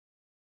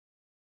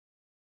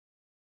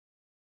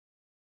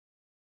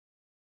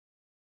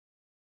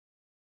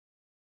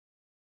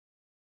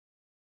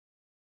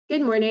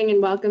Good morning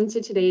and welcome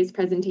to today's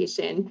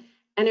presentation,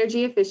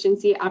 Energy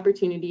Efficiency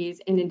Opportunities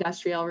in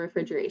Industrial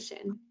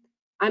Refrigeration.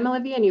 I'm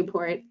Olivia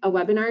Newport, a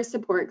webinar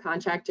support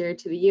contractor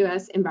to the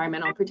U.S.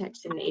 Environmental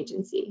Protection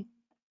Agency.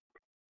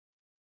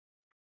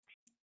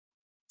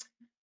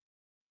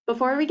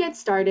 Before we get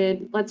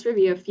started, let's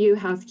review a few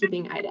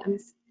housekeeping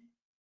items.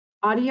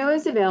 Audio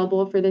is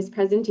available for this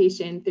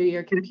presentation through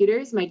your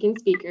computers, mic and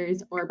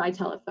speakers, or by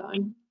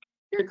telephone.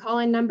 Your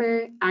call-in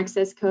number,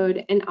 access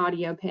code, and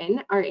audio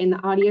pin are in the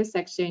audio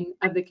section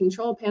of the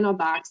control panel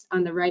box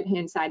on the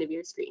right-hand side of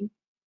your screen.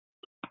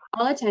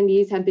 All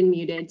attendees have been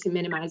muted to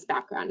minimize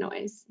background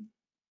noise.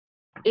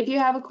 If you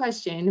have a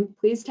question,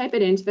 please type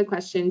it into the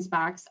questions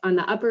box on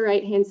the upper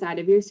right-hand side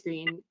of your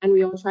screen, and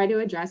we will try to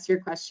address your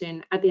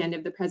question at the end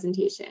of the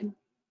presentation.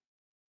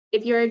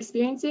 If you are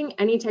experiencing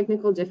any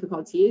technical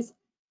difficulties,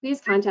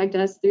 please contact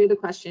us through the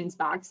questions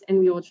box, and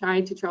we will try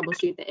to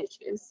troubleshoot the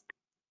issues.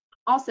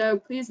 Also,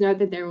 please note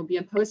that there will be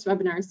a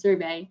post-webinar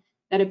survey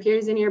that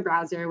appears in your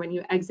browser when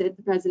you exit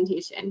the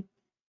presentation.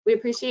 We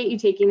appreciate you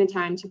taking the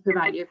time to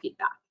provide your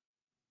feedback.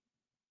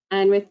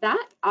 And with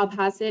that, I'll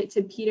pass it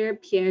to Peter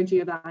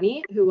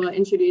Piergiovanni, who will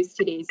introduce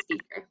today's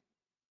speaker.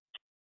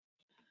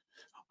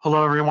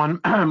 Hello,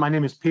 everyone. My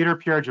name is Peter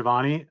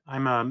Piergiovanni.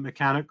 I'm a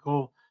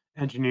mechanical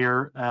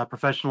engineer,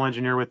 professional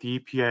engineer with the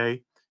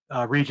EPA,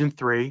 Region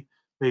 3,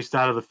 based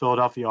out of the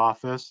Philadelphia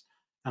office.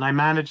 And I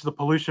manage the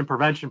pollution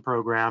prevention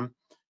program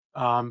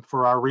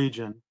for our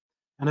region.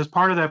 And as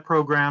part of that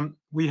program,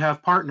 we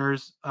have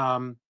partners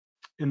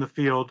in the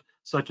field,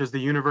 such as the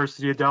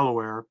University of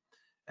Delaware.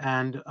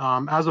 And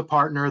as a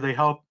partner, they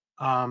help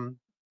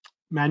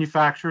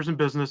manufacturers and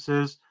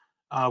businesses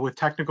with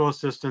technical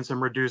assistance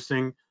in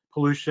reducing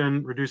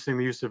pollution, reducing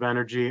the use of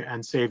energy,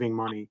 and saving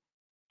money.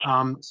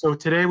 So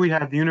today we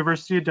have the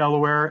University of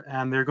Delaware,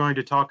 and they're going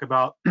to talk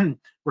about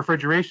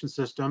refrigeration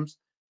systems.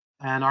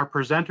 And our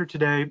presenter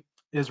today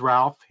is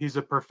Ralph. He's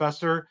a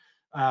professor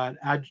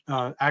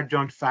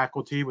adjunct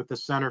faculty with the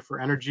Center for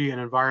Energy and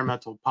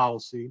Environmental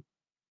Policy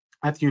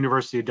at the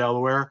University of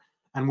Delaware.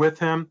 And with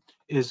him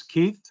is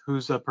Keith,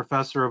 who's a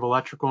professor of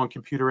electrical and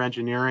computer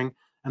engineering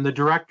and the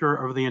director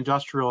of the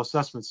Industrial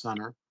Assessment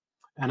Center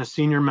and a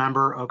senior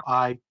member of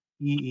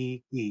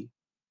IEEE.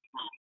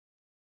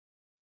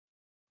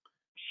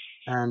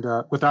 And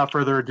without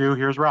further ado,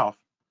 here's Ralph.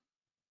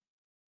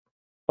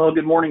 Well,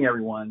 good morning,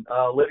 everyone.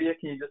 Olivia,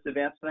 can you just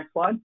advance the next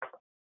slide?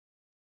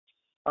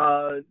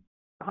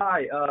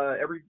 Hi,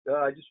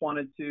 I just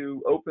wanted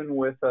to open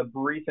with a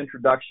brief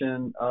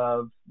introduction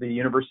of the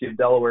University of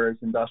Delaware's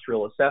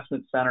Industrial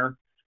Assessment Center.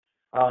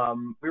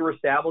 We were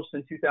established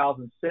in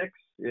 2006.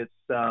 It's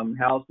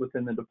housed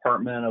within the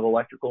Department of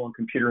Electrical and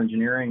Computer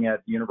Engineering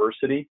at the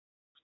university.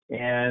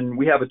 And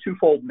we have a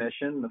twofold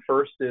mission. The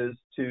first is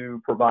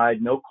to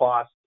provide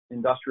no-cost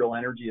industrial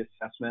energy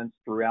assessments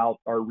throughout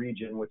our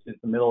region, which is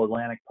the Middle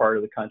Atlantic part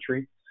of the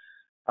country.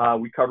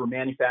 We cover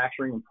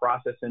manufacturing and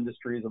process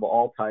industries of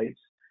all types.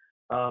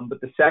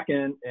 But the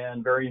second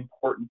and very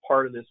important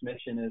part of this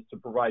mission is to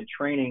provide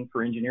training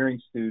for engineering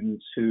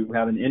students who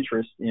have an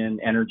interest in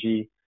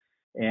energy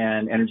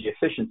and energy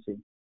efficiency.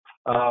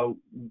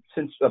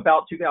 Since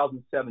about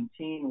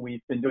 2017, we've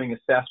been doing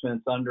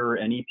assessments under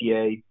an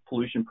EPA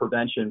pollution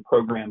prevention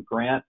program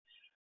grant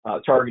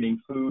targeting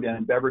food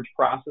and beverage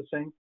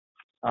processing.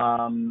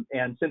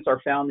 And since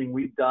our founding,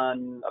 we've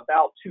done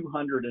about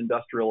 200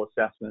 industrial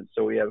assessments,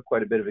 so we have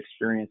quite a bit of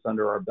experience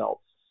under our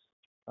belts.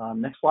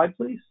 Next slide,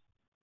 please.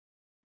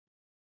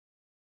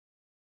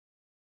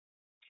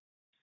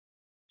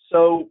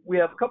 So we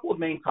have a couple of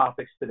main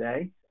topics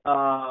today.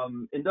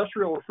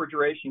 Industrial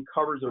refrigeration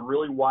covers a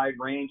really wide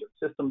range of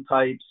system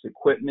types,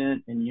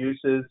 equipment, and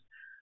uses.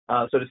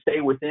 So to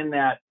stay within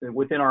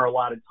our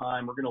allotted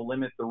time, we're going to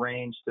limit the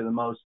range to the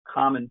most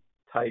common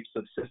types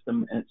of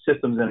systems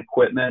and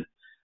equipment.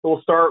 So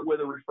we'll start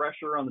with a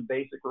refresher on the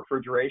basic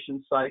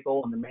refrigeration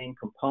cycle and the main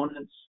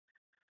components.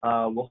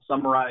 We'll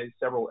summarize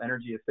several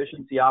energy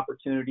efficiency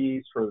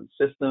opportunities for the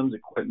systems,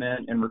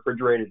 equipment, and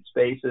refrigerated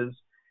spaces.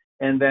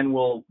 And then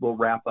we'll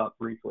wrap up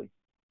briefly.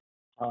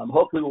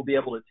 Hopefully we'll be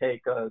able to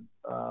take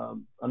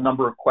a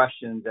number of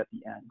questions at the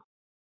end.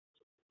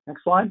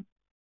 Next slide.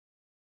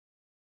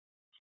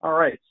 All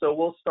right, so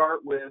we'll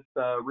start with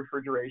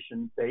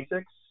refrigeration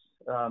basics.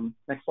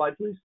 Next slide,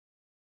 please.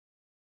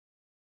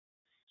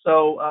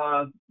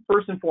 So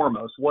first and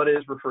foremost, what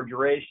is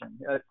refrigeration?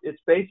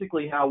 It's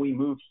basically how we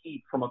move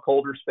heat from a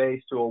colder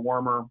space to a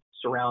warmer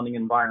surrounding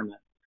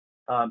environment.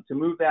 To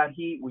move that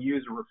heat, we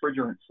use a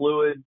refrigerant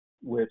fluid,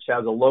 which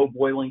has a low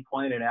boiling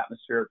point at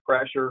atmospheric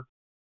pressure.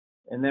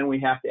 And then we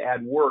have to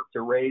add work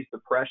to raise the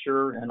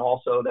pressure and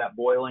also that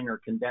boiling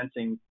or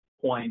condensing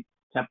point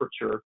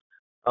temperature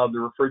of the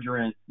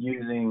refrigerant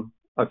using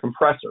a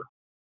compressor.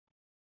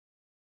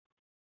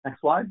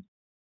 Next slide.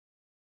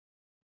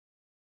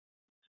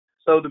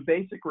 So the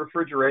basic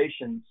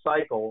refrigeration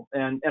cycle,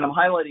 and I'm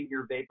highlighting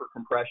here vapor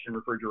compression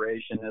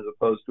refrigeration as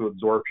opposed to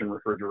absorption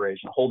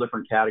refrigeration, a whole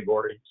different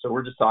category. So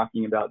we're just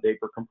talking about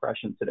vapor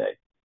compression today.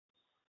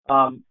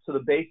 So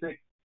the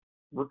basic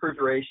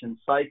refrigeration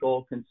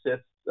cycle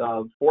consists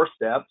of 4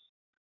 steps.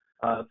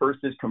 First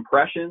is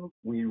compression.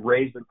 We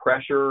raise the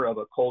pressure of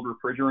a cold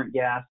refrigerant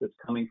gas that's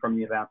coming from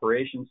the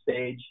evaporation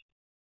stage.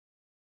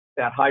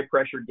 That high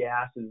pressure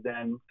gas is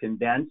then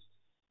condensed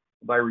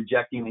by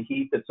rejecting the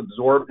heat that's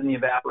absorbed in the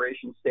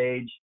evaporation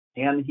stage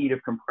and the heat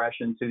of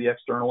compression to the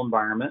external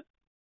environment.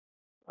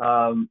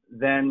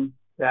 Then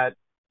that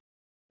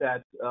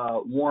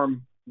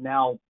warm,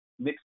 now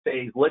mixed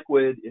phase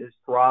liquid is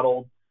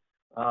throttled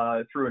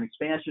through an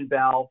expansion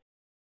valve,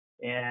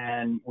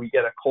 and we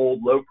get a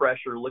cold, low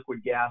pressure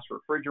liquid gas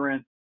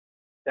refrigerant.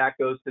 That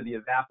goes to the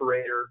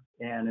evaporator,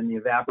 and in the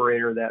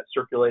evaporator, that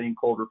circulating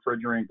cold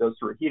refrigerant goes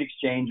through a heat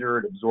exchanger.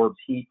 It absorbs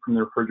heat from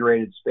the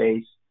refrigerated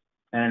space,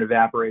 and it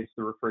evaporates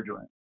the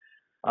refrigerant.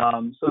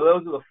 So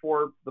those are the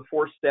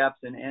four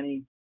steps in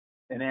any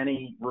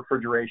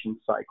refrigeration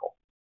cycle.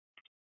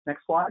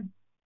 Next slide.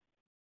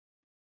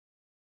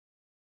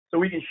 So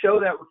we can show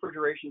that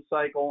refrigeration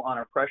cycle on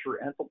a pressure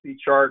enthalpy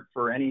chart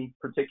for any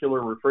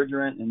particular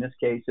refrigerant. In this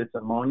case, it's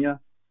ammonia.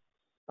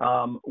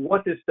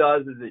 What this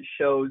does is it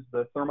shows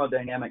the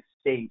thermodynamic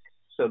state,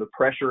 so the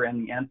pressure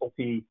and the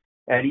enthalpy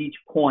at each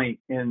point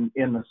in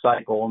the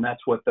cycle, and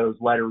that's what those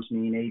letters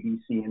mean. A,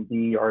 B, C, and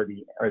D are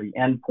the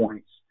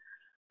endpoints.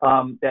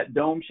 That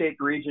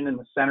dome-shaped region in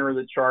the center of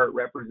the chart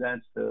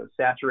represents the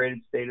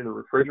saturated state of the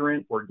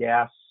refrigerant, where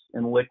gas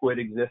and liquid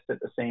exist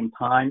at the same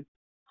time.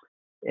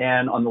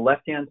 And on the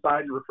left-hand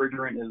side, the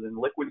refrigerant is in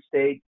liquid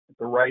state. At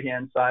the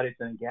right-hand side,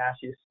 it's in a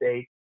gaseous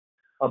state.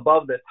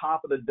 Above the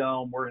top of the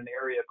dome, we're in an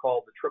area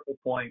called the triple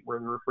point, where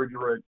the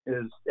refrigerant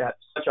is at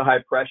such a high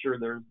pressure,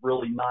 there's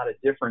really not a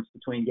difference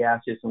between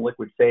gaseous and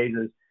liquid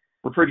phases.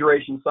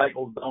 Refrigeration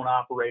cycles don't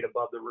operate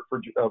above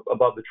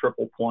the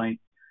triple point.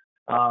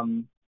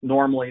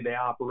 Normally, they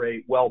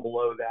operate well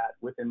below that,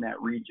 within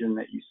that region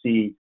that you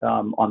see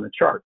on the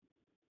chart.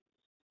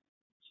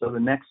 So the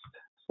next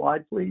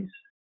slide, please.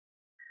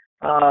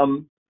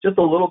 Just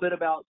a little bit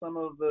about some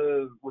of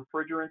the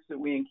refrigerants that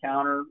we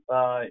encounter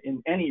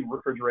in any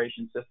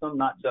refrigeration system,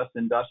 not just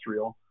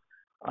industrial.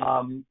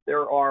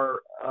 There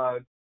are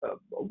a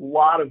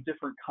lot of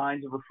different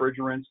kinds of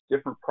refrigerants,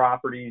 different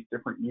properties,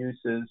 different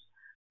uses,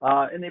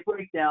 and they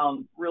break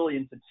down really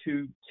into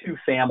two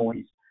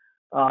families,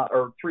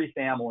 or three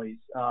families.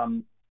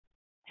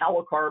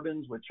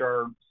 Halocarbons, which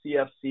are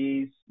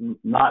CFCs,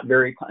 not in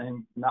very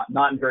common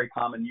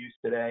use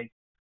today.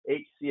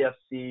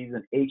 HCFCs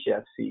and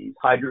HFCs,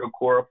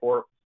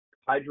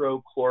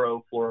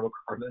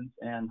 hydrochlorofluorocarbons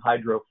and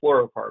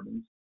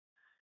hydrofluorocarbons.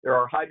 There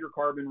are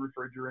hydrocarbon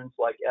refrigerants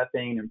like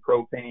ethane and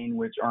propane,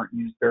 which aren't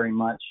used very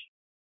much,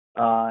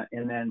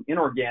 and then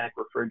inorganic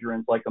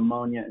refrigerants like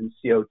ammonia and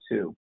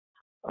CO2.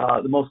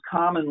 The most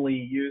commonly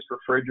used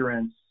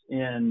refrigerants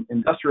in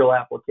industrial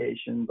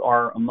applications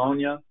are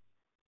ammonia,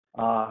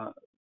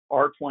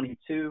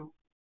 R22,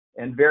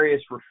 and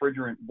various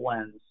refrigerant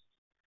blends.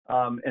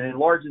 And in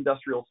large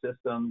industrial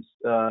systems,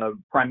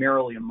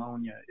 primarily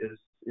ammonia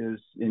is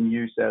in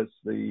use as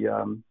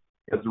the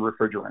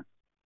refrigerant.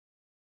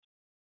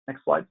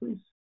 Next slide, please.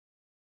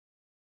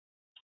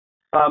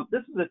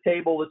 This is a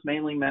table that's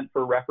mainly meant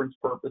for reference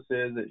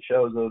purposes. It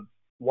shows a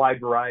wide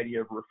variety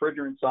of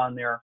refrigerants on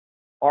there.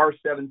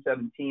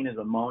 R717 is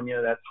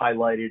ammonia. That's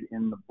highlighted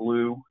in the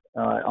blue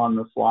on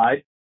the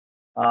slide.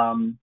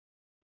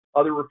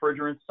 Other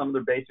refrigerants, some of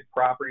their basic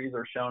properties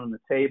are shown in the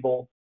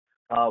table.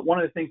 One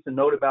of the things to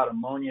note about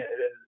ammonia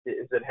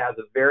is it has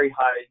a very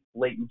high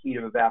latent heat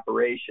of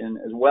evaporation,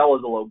 as well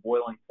as a low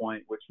boiling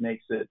point, which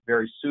makes it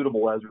very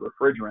suitable as a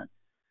refrigerant.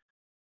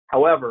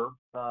 However,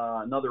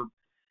 another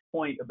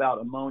point about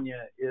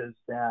ammonia is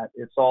that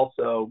it's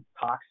also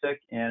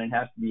toxic, and it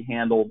has to be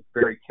handled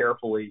very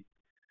carefully,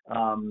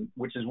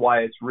 which is why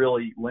it's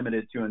really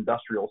limited to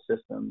industrial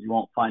systems. You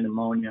won't find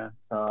ammonia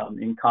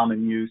in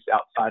common use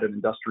outside of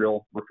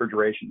industrial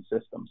refrigeration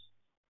systems.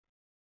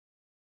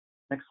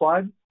 Next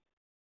slide.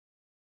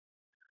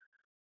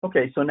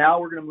 Okay, so now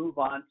we're going to move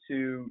on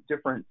to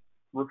different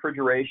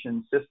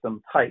refrigeration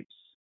system types.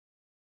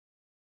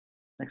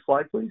 Next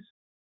slide, please.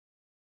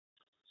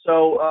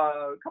 So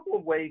a couple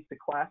of ways to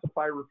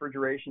classify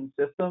refrigeration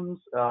systems.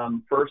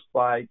 First,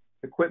 by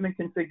equipment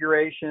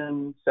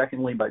configuration.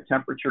 Secondly, by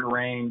temperature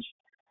range.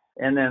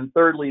 And then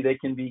thirdly, they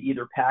can be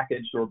either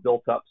packaged or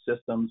built-up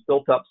systems.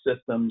 Built-up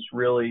systems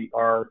really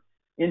are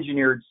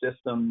engineered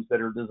systems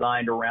that are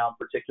designed around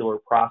particular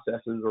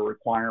processes or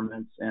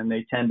requirements, and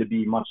they tend to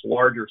be much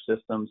larger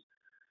systems.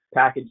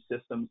 Packaged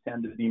systems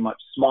tend to be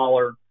much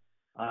smaller,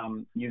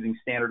 using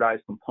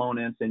standardized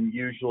components, and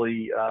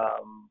usually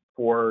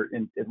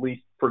at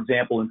least, for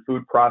example, in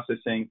food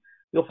processing,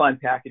 you'll find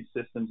packaged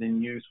systems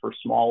in use for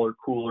smaller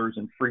coolers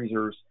and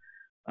freezers,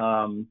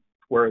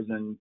 whereas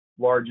in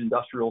large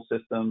industrial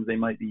systems, they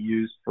might be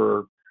used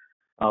for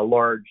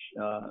large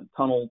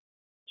tunnel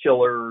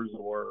chillers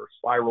or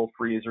spiral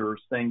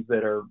freezers, things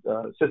that are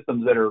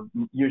systems that are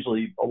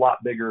usually a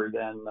lot bigger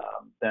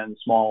than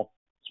small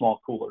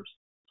coolers.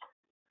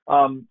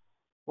 When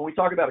we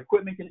talk about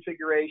equipment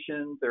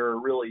configurations, there are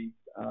really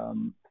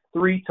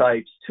three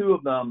types. Two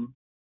of them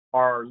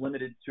are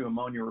limited to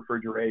ammonia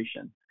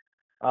refrigeration.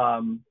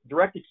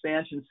 Direct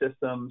expansion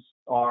systems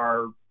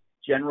are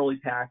generally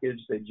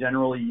packaged. They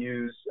generally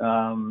use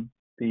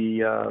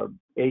the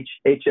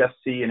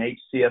HFC and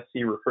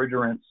HCFC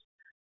refrigerants.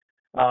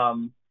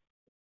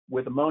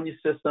 With ammonia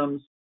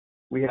systems,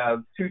 we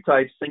have two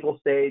types, single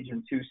stage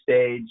and two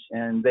stage,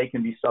 and they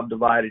can be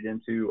subdivided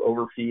into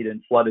overfeed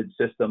and flooded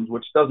systems,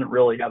 which doesn't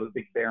really have a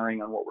big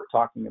bearing on what we're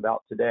talking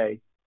about today.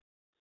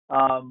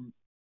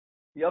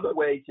 The other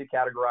way to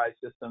categorize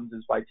systems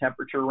is by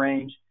temperature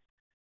range.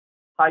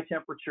 High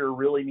temperature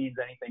really means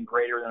anything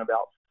greater than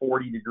about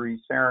 40 degrees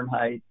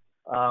Fahrenheit,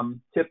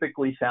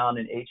 typically found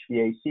in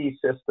HVAC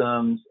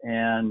systems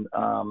and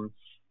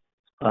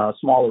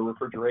smaller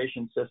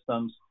refrigeration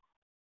systems.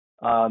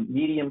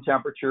 Medium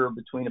temperature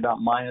between about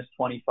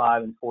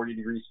 -25 and 40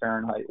 degrees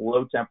Fahrenheit.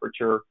 Low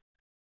temperature,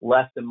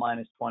 less than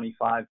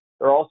 -25.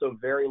 There are also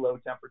very low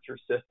temperature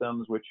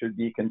systems, which would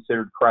be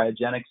considered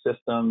cryogenic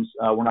systems.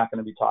 We're not going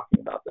to be talking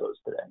about those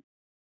today.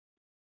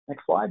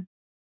 Next slide.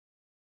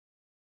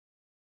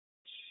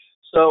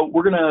 So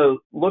we're going to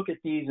look at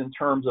these in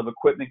terms of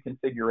equipment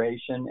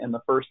configuration, and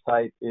the first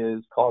type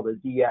is called a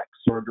DX,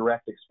 or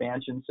direct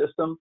expansion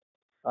system.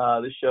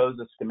 This shows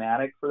a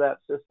schematic for that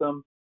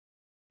system.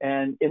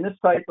 And in this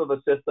type of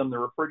a system, the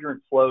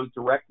refrigerant flows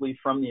directly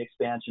from the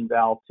expansion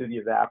valve to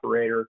the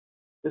evaporator.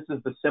 This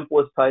is the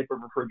simplest type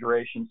of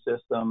refrigeration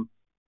system,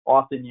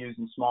 often used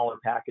in smaller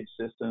package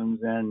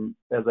systems, and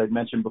as I've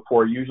mentioned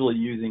before, usually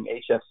using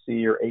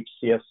HFC or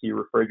HCFC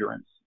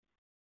refrigerants.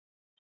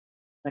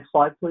 Next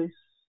slide, please.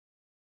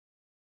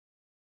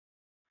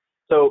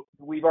 So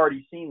we've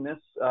already seen this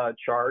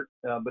chart,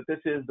 but this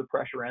is the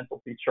pressure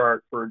enthalpy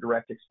chart for a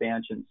direct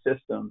expansion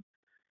system.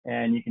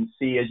 And you can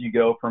see as you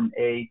go from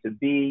A to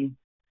B,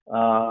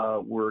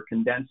 we're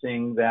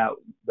condensing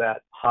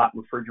that hot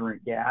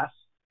refrigerant gas.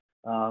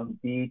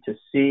 B to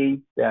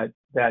C,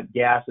 that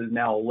gas is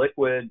now a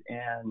liquid,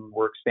 and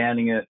we're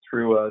expanding it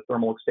through a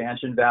thermal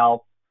expansion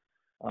valve.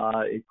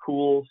 It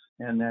cools,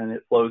 and then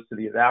it flows to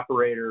the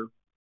evaporator,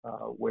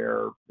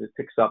 where it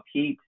picks up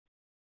heat,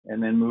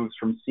 and then moves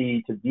from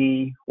C to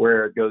D,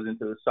 where it goes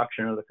into the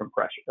suction of the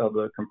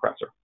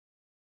compressor.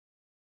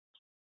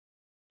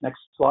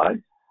 Next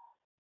slide.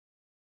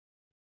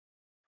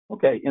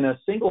 Okay, in a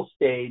single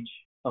stage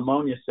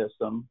ammonia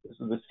system, this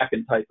is the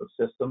second type of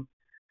system,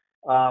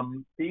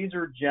 these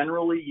are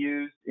generally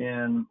used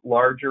in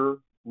larger,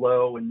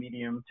 low, and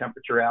medium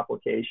temperature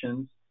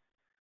applications.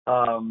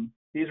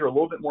 These are a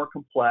little bit more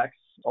complex,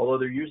 although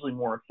they're usually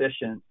more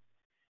efficient.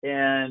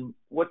 And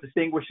what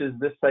distinguishes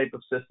this type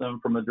of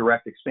system from a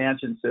direct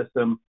expansion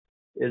system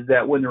is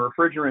that when the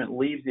refrigerant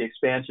leaves the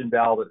expansion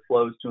valve, it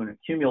flows to an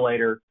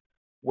accumulator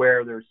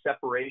where there's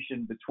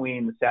separation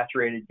between the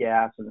saturated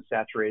gas and the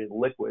saturated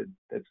liquid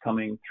that's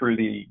coming through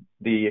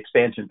the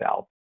expansion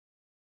valve.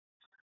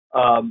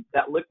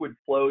 That liquid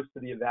flows to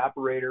the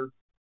evaporator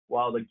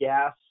while the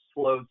gas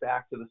flows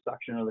back to the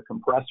suction of the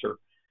compressor.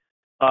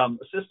 A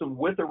system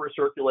with a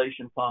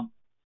recirculation pump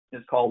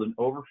is called an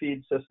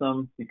overfeed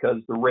system because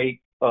the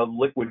rate of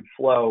liquid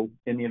flow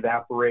in the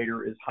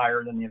evaporator is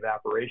higher than the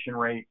evaporation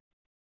rate.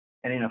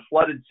 And in a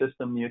flooded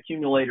system, the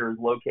accumulator is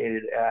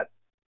located at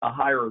a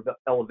higher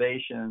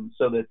elevation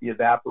so that the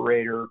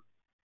evaporator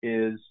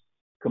is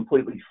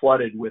completely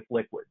flooded with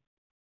liquid.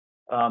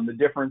 The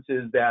difference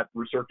is that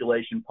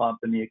recirculation pump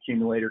and the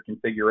accumulator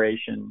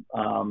configuration,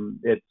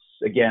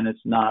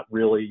 it's not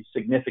really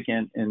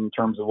significant in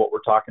terms of what we're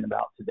talking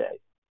about today.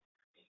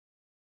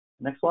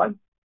 Next slide.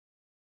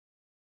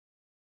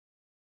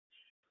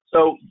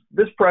 So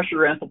this pressure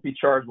enthalpy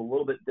chart is a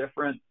little bit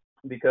different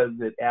because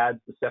it adds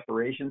the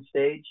separation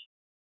stage.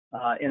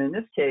 And in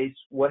this case,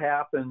 what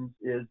happens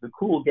is the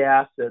cool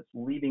gas that's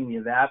leaving the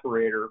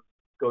evaporator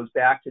goes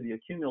back to the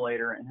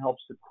accumulator and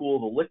helps to cool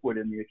the liquid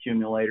in the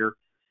accumulator.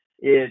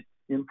 It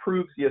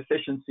improves the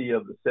efficiency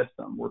of the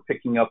system. We're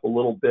picking up a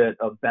little bit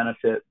of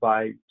benefit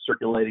by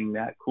circulating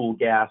that cool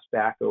gas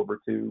back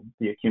over to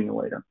the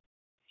accumulator.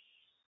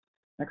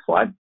 Next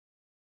slide.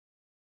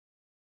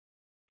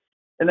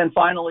 And then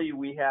finally,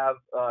 we have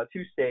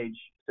two-stage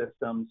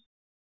systems.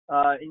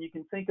 And you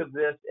can think of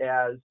this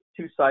as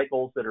two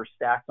cycles that are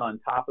stacked on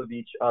top of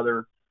each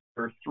other.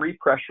 There are three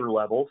pressure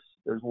levels.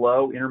 There's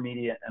low,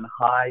 intermediate, and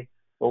high.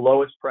 The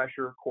lowest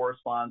pressure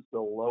corresponds to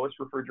the lowest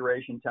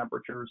refrigeration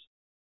temperatures.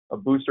 A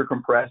booster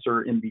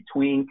compressor in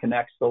between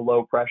connects the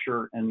low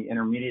pressure and the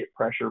intermediate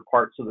pressure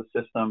parts of the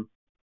system.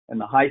 And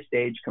the high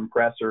stage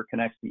compressor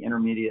connects the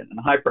intermediate and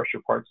high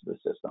pressure parts of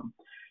the system.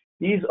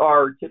 These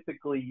are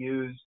typically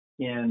used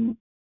in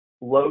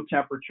low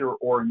temperature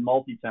or in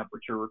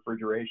multi-temperature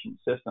refrigeration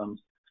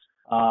systems.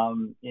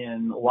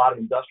 In a lot of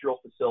industrial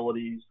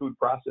facilities, food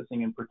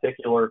processing in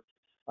particular,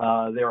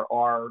 there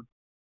are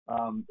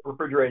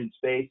refrigerated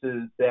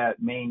spaces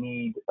that may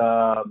need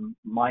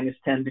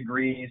 -10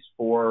 degrees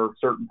for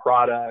certain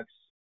products,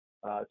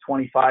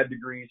 25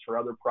 degrees for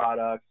other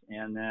products,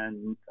 and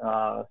then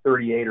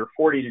 38 or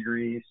 40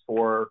 degrees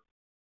for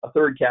a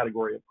third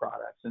category of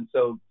products. And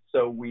so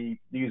we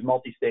use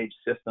multi-stage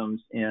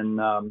systems in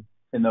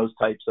those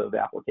types of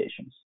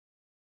applications.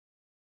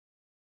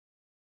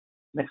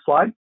 Next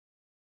slide.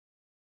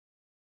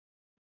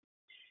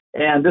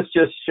 And this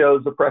just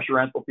shows the pressure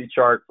enthalpy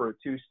chart for a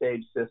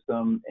two-stage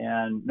system.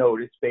 And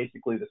note, it's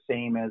basically the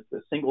same as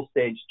the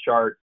single-stage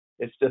chart.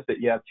 It's just that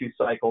you have two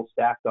cycles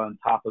stacked on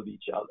top of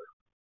each other.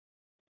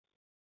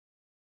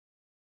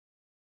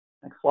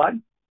 Next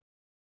slide.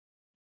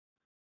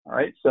 All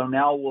right, so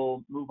now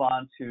we'll move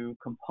on to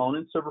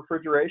components of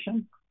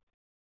refrigeration.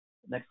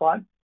 Next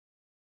slide.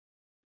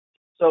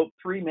 So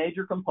three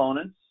major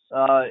components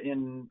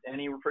in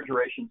any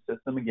refrigeration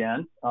system,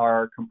 again,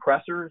 are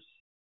compressors,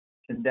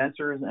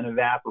 condensers, and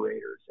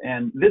evaporators.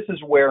 And this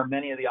is where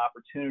many of the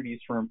opportunities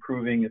for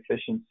improving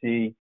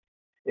efficiency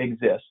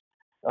exist.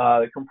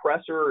 The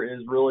compressor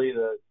is really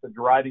the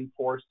driving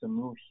force to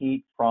move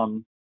heat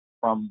from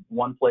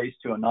one place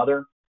to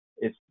another.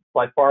 It's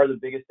by far the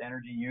biggest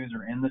energy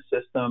user in the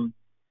system,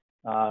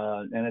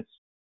 and its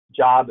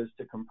job is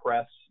to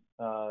compress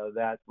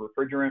that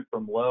refrigerant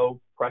from low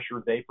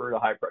pressure vapor to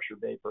high pressure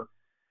vapor.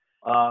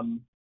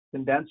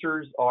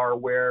 Condensers are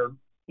where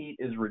heat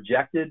is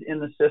rejected in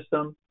the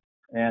system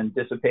and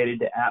dissipated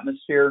to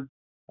atmosphere.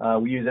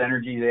 We use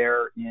energy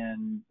there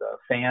in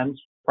fans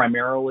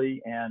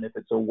primarily, and if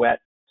it's a wet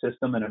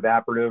system, an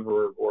evaporative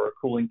or a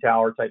cooling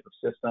tower type of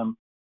system,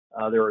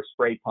 there are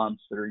spray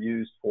pumps that are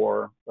used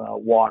for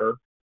water.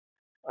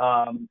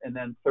 And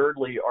then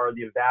thirdly are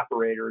the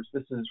evaporators.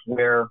 This is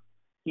where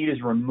heat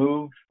is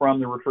removed from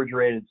the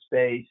refrigerated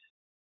space,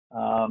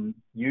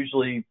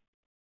 usually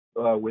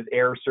with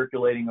air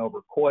circulating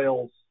over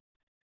coils.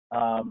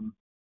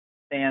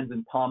 Fans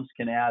and pumps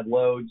can add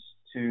loads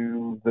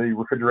to the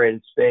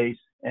refrigerated space,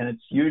 and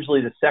it's usually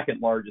the second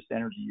largest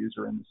energy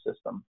user in the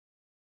system.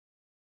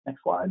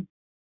 Next slide.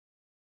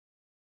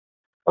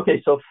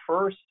 Okay, so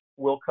first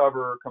we'll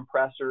cover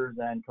compressors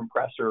and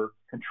compressor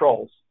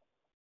controls.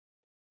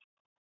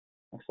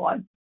 Next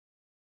slide.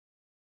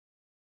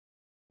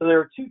 So there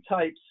are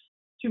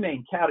two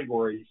main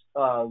categories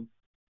of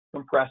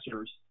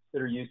compressors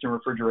that are used in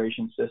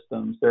refrigeration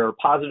systems. There are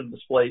positive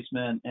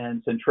displacement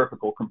and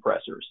centrifugal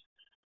compressors.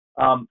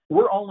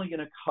 We're only going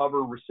to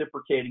cover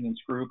reciprocating and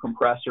screw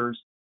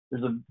compressors.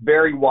 There's a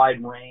very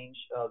wide range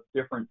of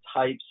different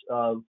types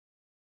of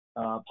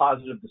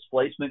positive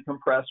displacement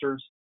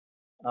compressors.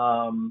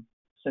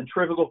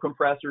 Centrifugal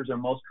compressors are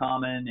most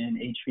common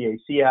in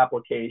HVAC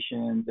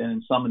applications and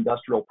in some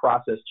industrial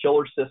process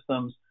chiller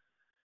systems.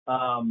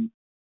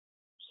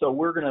 So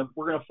we're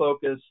gonna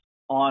focus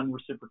on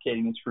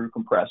reciprocating and screw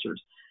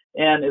compressors.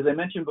 And as I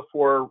mentioned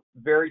before,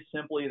 very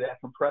simply, that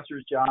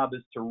compressor's job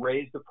is to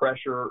raise the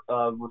pressure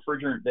of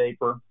refrigerant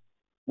vapor,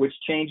 which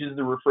changes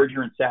the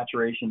refrigerant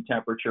saturation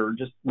temperature.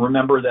 Just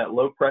remember that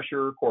low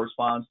pressure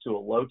corresponds to a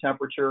low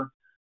temperature,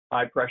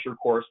 high pressure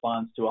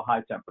corresponds to a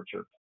high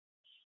temperature.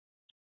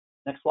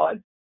 Next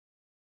slide.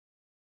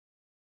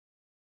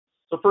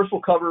 So first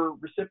we'll cover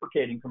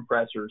reciprocating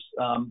compressors.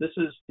 This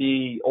is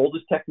the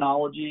oldest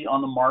technology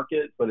on the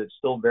market, but it's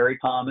still very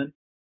common.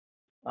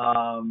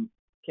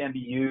 Can be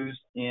used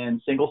in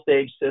single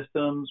stage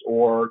systems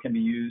or can be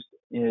used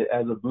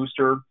as a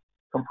booster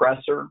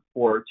compressor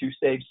for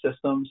two-stage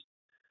systems.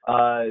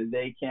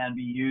 They can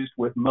be used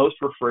with most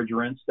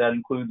refrigerants. That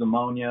includes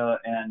ammonia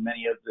and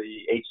many of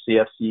the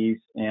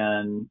HCFCs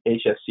and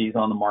HFCs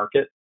on the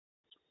market.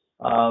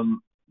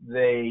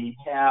 They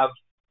have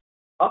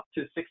up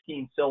to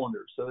 16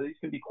 cylinders, so these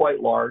can be quite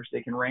large.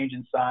 They can range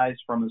in size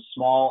from as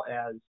small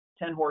as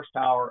 10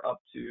 horsepower up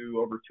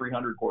to over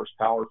 300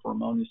 horsepower for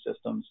ammonia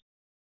systems.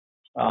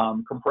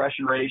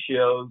 Compression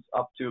ratios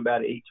up to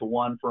about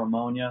 8:1 for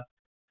ammonia.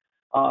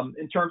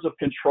 In terms of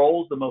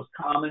controls, the most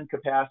common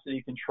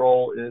capacity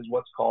control is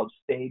what's called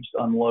staged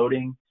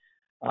unloading.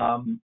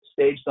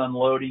 Staged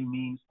unloading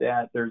means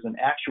that there's an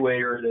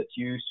actuator that's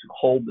used to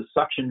hold the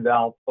suction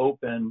valve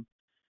open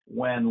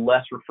when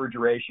less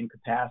refrigeration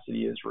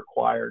capacity is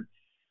required.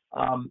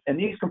 And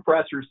these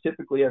compressors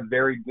typically have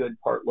very good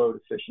part load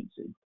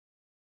efficiency.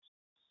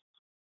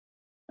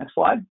 Next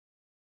slide.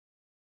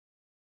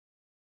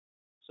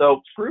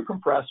 So screw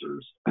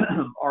compressors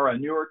are a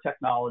newer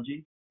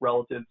technology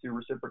relative to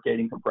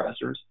reciprocating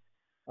compressors.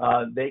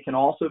 They can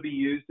also be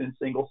used in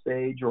single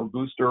stage or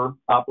booster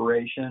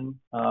operation,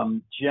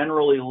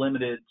 generally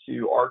limited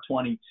to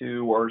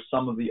R22 or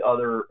some of the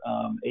other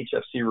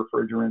HFC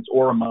refrigerants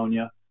or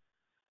ammonia.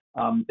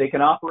 They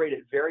can operate at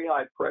very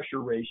high pressure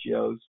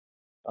ratios,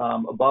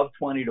 above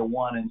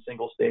 20:1 in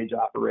single stage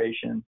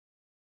operation.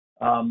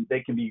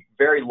 They can be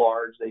very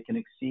large. They can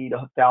exceed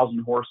 1,000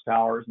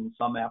 horsepower in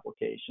some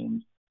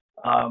applications.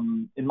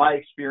 In my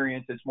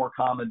experience, it's more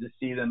common to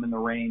see them in the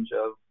range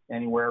of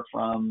anywhere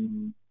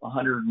from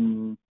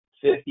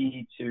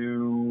 150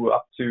 to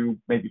up to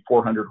maybe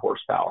 400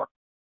 horsepower.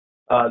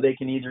 They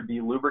can either be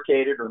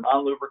lubricated or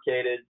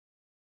non-lubricated,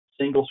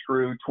 single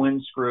screw,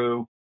 twin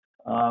screw.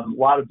 A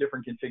lot of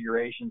different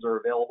configurations are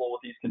available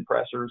with these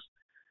compressors.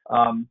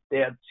 They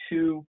have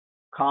two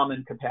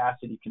common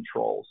capacity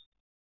controls.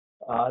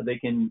 They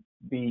can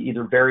be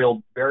either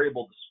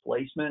variable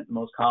displacement, the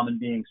most common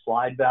being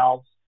slide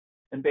valves.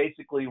 And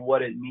basically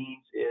what it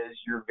means is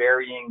you're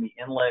varying the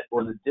inlet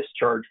or the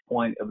discharge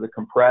point of the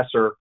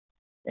compressor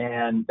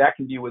And that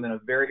can be within a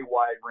very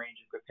wide range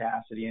of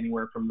capacity,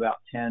 anywhere from about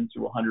 10 to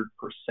 100%.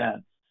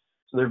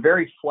 So they're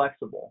very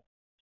flexible.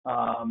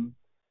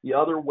 The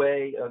other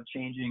way of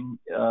changing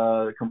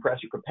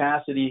compressor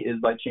capacity is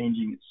by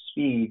changing its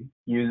speed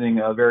using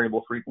a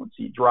variable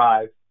frequency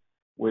drive,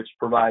 which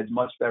provides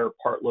much better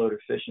part load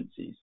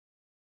efficiencies.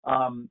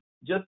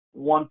 Just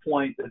one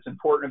point that's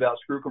important about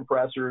screw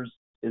compressors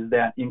is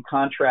that, in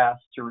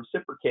contrast to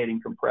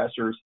reciprocating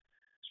compressors,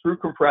 screw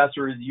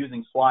compressors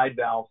using slide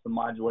valves to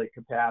modulate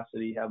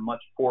capacity have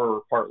much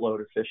poorer part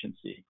load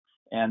efficiency,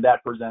 and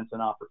that presents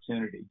an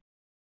opportunity.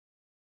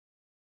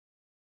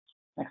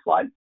 Next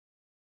slide.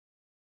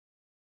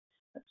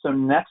 So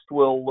next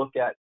we'll look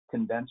at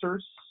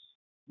condensers.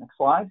 Next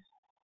slide.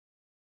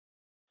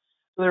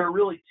 So there are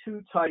really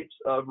two types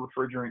of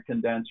refrigerant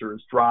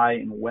condensers, dry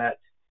and wet.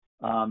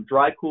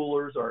 Dry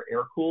coolers are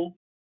air-cooled,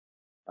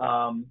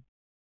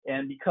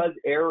 and because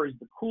air is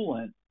the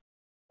coolant,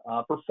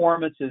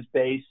 performance is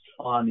based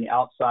on the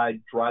outside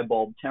dry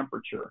bulb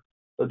temperature.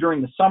 So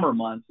during the summer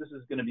months, this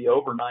is going to be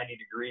over 90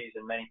 degrees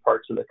in many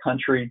parts of the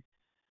country.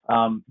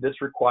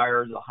 This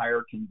requires a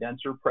higher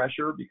condenser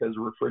pressure because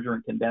the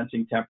refrigerant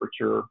condensing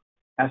temperature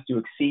has to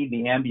exceed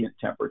the ambient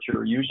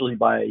temperature, usually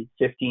by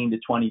 15 to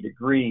 20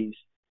 degrees,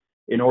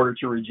 in order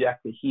to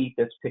reject the heat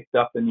that's picked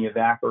up in the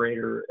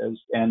evaporator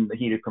and the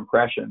heat of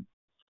compression.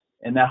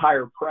 And that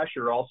higher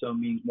pressure also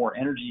means more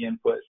energy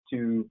input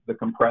to the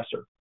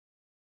compressor.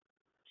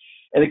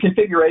 And the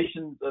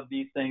configurations of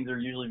these things are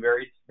usually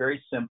very,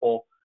 very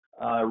simple.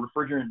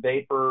 Refrigerant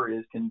vapor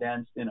is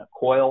condensed in a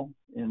coil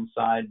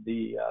inside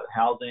the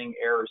housing.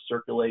 Air is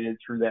circulated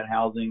through that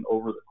housing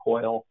over the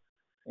coil,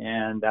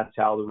 and that's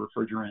how the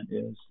refrigerant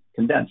is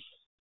condensed.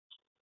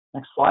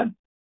 Next slide.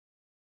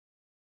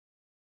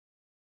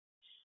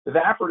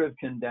 Evaporative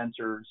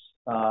condensers,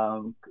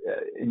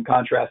 in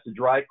contrast to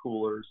dry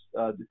coolers,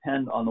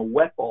 depend on the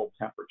wet bulb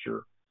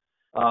temperature.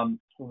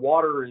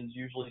 Water is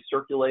usually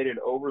circulated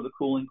over the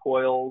cooling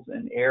coils,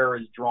 and air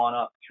is drawn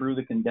up through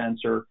the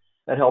condenser.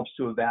 That helps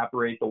to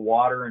evaporate the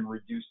water and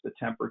reduce the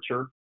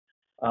temperature.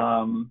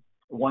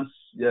 Once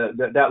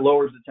that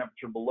lowers the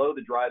temperature below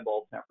the dry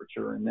bulb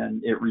temperature, and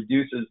then it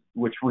reduces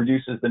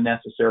the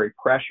necessary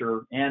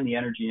pressure and the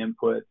energy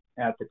input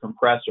at the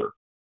compressor.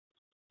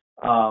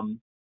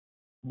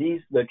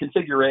 The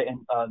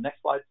configuration,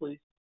 next slide, please.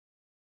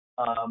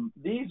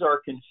 These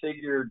are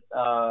configured,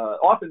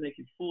 often they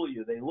can fool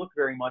you. They look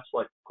very much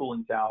like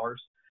cooling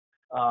towers,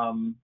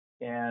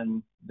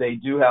 and they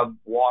do have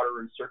water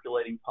and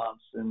circulating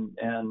pumps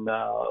and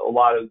a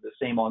lot of the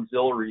same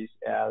auxiliaries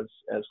as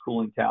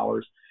cooling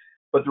towers.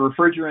 But the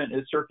refrigerant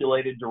is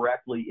circulated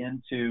directly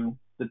into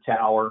the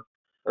tower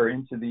or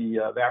into the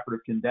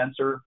evaporative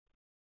condenser,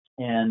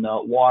 and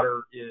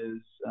water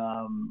is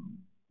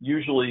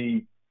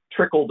usually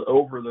trickled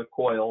over the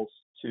coils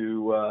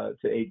to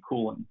aid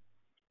cooling.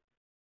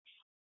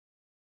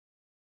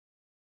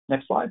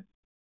 Next slide.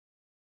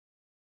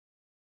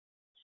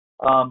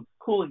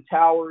 Cooling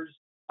towers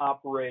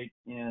operate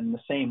in the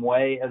same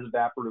way as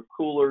evaporative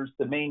coolers.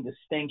 The main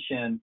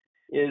distinction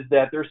is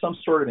that there's some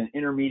sort of an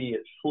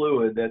intermediate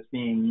fluid that's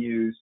being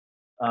used,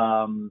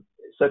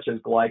 such as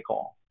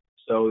glycol.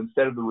 So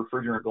instead of the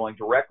refrigerant going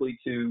directly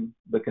to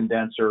the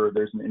condenser,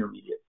 there's an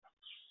intermediate.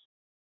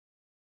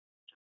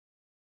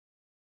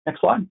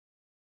 Next slide.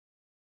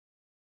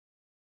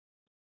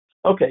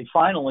 Okay,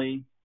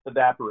 finally,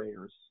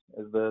 evaporators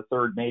as the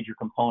third major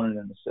component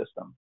in the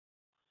system.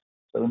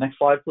 So the next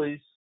slide, please.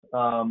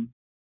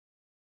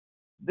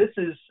 This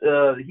is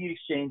the heat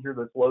exchanger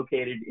that's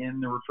located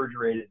in the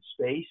refrigerated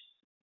space.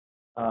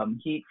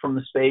 Heat from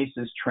the space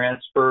is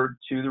transferred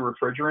to the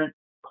refrigerant,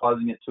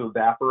 causing it to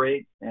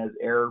evaporate as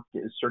air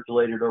is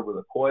circulated over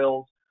the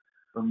coils.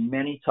 There are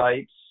many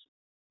types,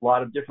 a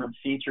lot of different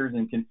features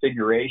and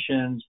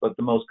configurations, but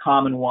the most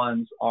common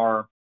ones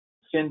are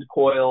finned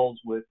coils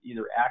with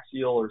either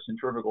axial or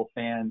centrifugal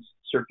fans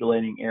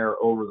circulating air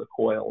over the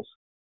coils.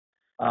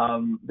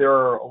 There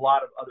are a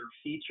lot of other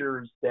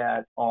features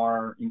that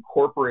are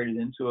incorporated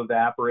into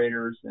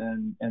evaporators,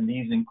 and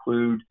these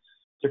include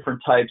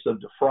different types of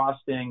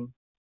defrosting,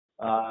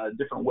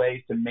 different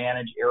ways to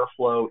manage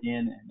airflow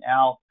in and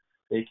out.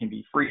 They can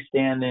be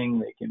freestanding,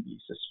 they can be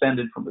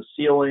suspended from the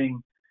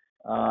ceiling,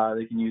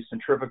 they can use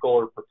centrifugal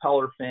or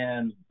propeller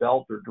fans,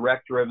 belt or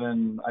direct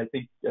driven. I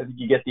think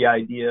you get the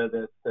idea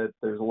that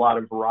there's a lot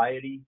of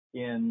variety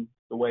in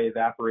the way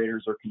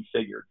evaporators are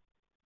configured.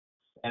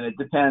 And it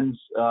depends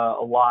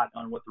a lot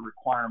on what the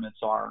requirements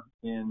are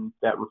in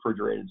that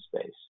refrigerated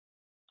space.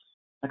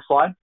 Next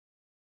slide.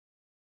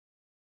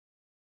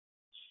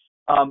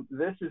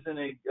 This is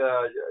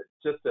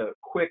just a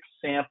quick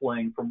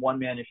sampling from one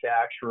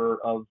manufacturer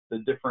of the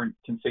different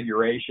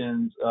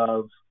configurations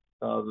of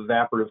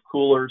evaporative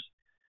coolers,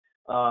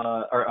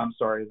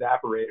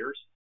 evaporators.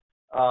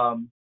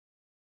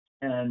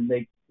 And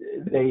they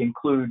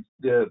include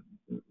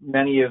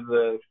many of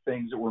the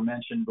things that were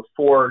mentioned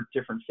before,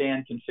 different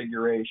fan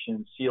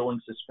configurations, ceiling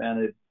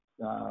suspended,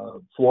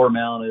 floor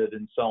mounted,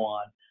 and so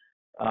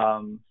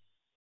on.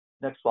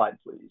 Next slide,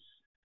 please.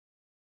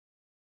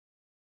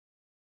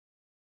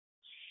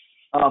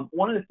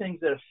 One of the things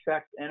that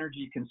affects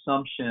energy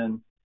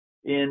consumption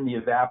in the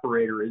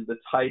evaporator is the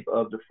type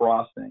of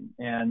defrosting.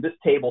 And this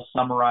table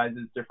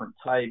summarizes different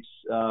types.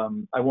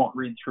 I won't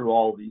read through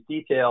all of these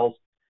details.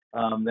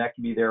 That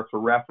can be there for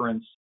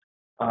reference.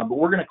 But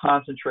we're going to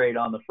concentrate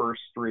on the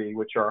first three,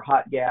 which are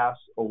hot gas,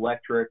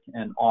 electric,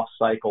 and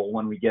off-cycle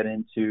when we get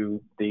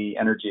into the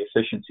energy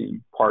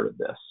efficiency part of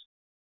this.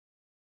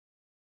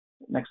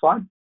 Next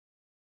slide.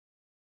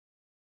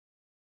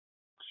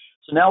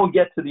 So now we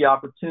get to the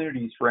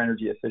opportunities for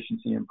energy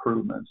efficiency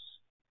improvements.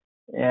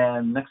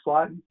 And next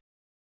slide.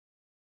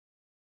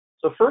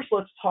 So first,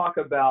 let's talk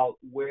about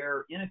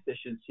where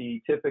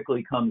inefficiency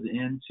typically comes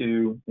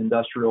into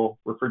industrial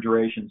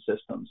refrigeration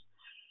systems.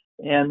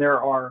 And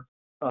there are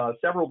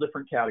several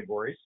different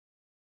categories.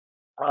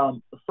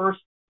 The first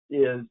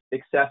is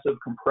excessive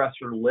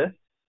compressor lift.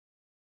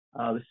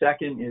 The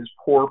second is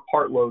poor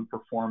part load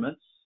performance.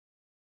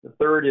 The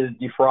third is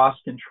defrost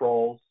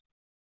controls.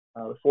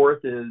 The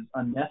fourth is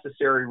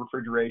unnecessary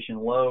refrigeration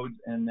loads.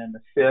 And then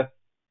the fifth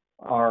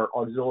are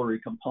auxiliary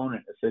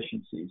component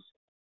efficiencies.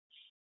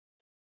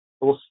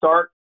 We'll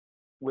start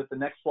with the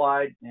next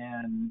slide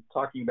and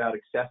talking about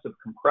excessive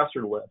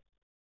compressor lift.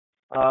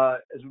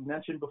 As we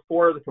mentioned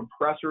before, the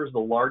compressor is the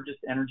largest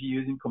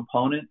energy-using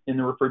component in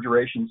the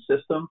refrigeration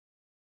system.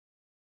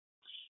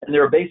 And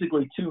there are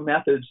basically two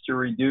methods to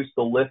reduce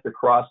the lift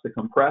across the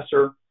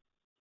compressor.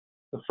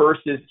 The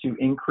first is to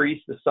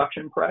increase the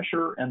suction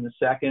pressure, and the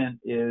second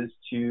is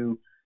to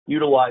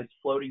utilize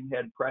floating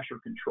head pressure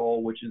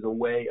control, which is a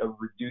way of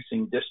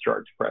reducing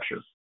discharge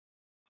pressure.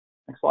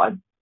 Next slide.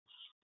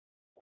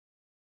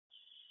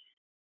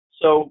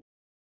 So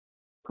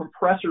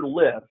compressor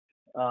lift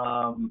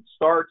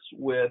starts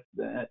with,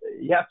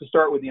 you have to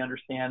start with the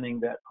understanding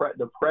that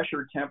the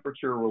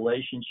pressure-temperature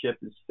relationship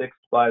is fixed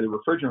by the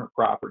refrigerant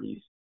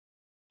properties,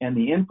 and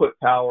the input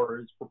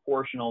power is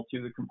proportional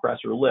to the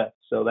compressor lift.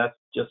 So that's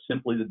just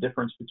simply the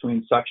difference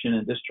between suction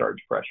and discharge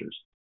pressures.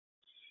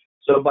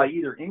 So by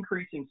either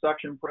increasing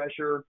suction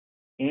pressure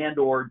and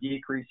or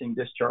decreasing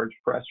discharge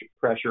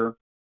pressure,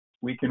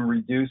 we can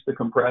reduce the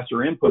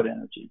compressor input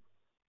energy.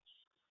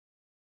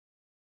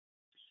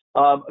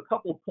 A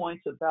couple of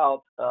points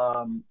about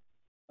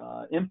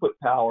input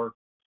power.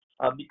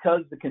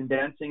 Because the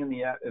condensing and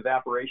the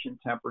evaporation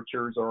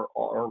temperatures are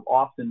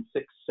often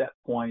fixed set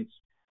points,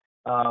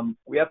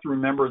 we have to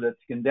remember that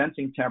the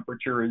condensing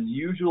temperature is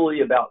usually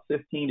about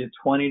 15 to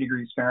 20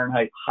 degrees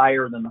Fahrenheit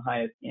higher than the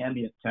highest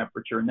ambient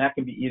temperature, and that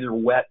can be either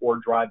wet or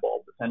dry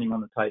bulb, depending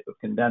on the type of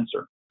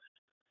condenser.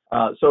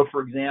 So,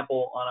 for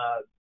example, on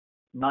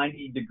a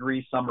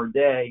 90-degree summer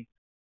day,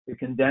 the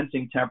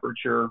condensing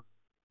temperature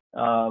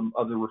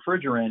of the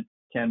refrigerant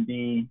can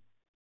be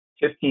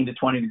 15 to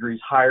 20 degrees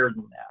higher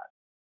than that,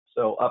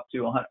 so up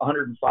to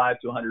 105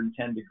 to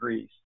 110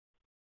 degrees.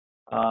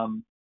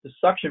 The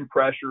suction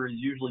pressure is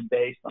usually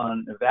based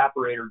on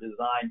evaporator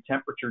design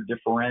temperature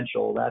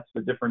differential. That's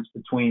the difference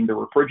between the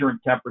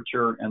refrigerant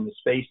temperature and the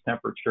space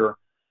temperature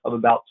of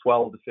about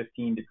 12 to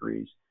 15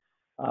 degrees.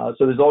 So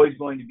there's always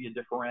going to be a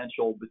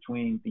differential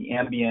between the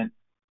ambient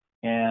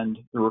and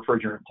the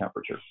refrigerant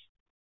temperature.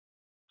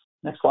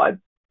 Next slide.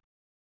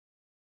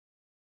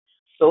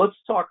 So let's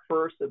talk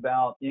first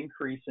about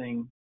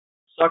increasing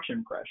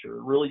suction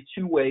pressure. Really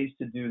two ways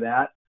to do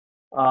that.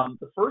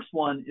 The first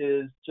one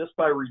is just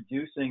by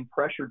reducing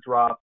pressure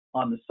drop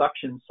on the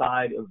suction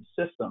side of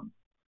the system.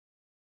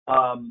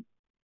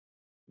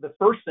 The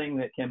first thing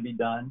that can be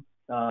done,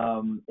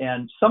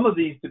 and some of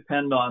these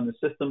depend on the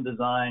system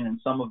design and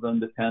some of them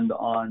depend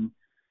on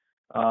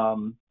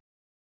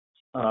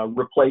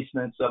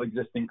replacements of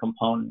existing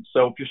components.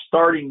 So if you're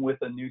starting with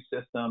a new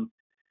system,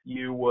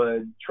 you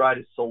would try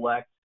to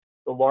select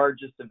the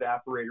largest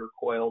evaporator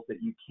coils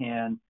that you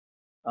can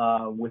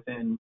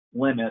within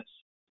limits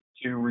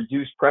to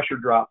reduce pressure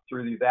drop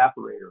through the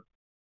evaporator.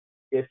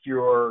 If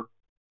you're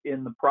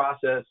in the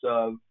process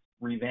of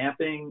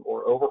revamping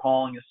or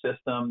overhauling a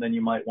system, then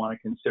you might want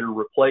to consider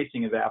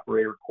replacing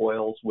evaporator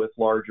coils with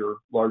larger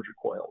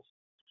coils.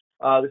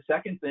 The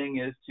second thing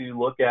is to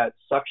look at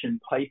suction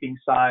piping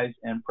size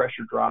and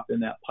pressure drop in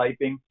that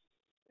piping.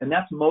 And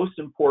that's most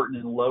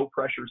important in low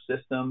pressure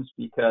systems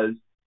because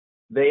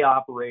they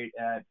operate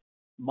at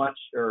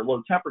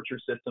low temperature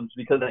systems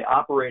because they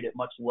operate at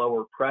much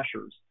lower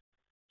pressures.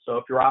 So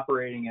if you're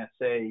operating at,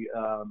 say,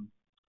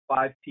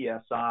 5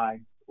 psi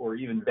or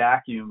even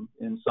vacuum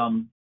in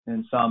some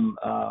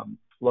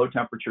low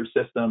temperature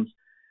systems,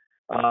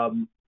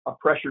 a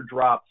pressure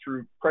drop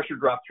through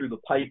the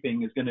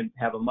piping is going to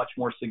have a much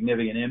more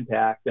significant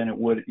impact than it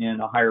would in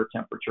a higher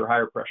temperature,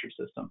 higher pressure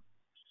system.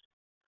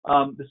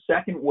 The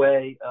second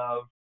way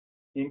of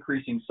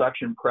increasing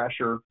suction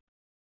pressure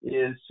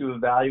is to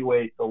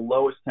evaluate the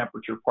lowest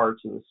temperature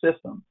parts of the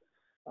system.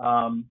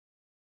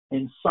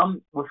 In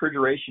some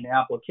refrigeration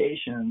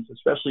applications,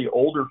 especially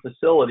older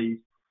facilities,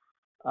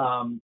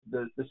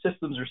 the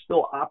systems are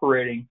still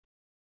operating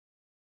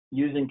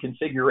using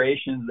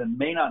configurations that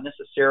may not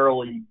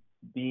necessarily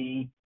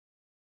be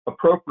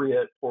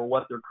appropriate for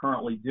what they're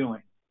currently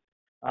doing.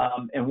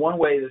 And one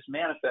way this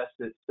manifests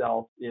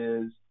itself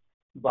is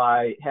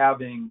by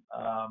having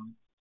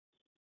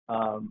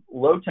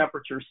low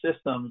temperature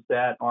systems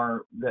that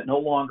no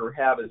longer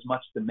have as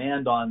much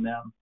demand on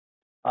them,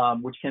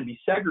 which can be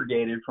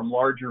segregated from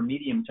larger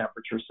medium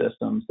temperature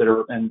systems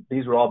and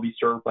these would all be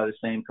served by the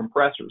same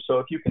compressor. So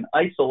if you can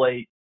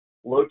isolate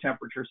low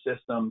temperature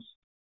systems,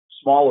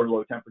 smaller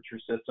low temperature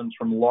systems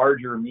from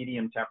larger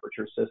medium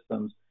temperature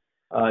systems,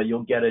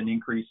 you'll get an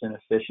increase in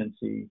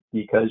efficiency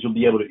because you'll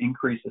be able to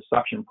increase the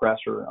suction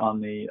pressure on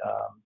the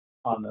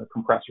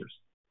compressors.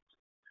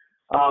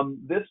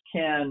 This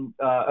can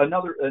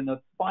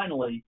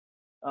finally,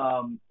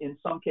 in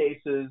some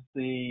cases,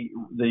 the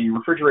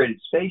refrigerated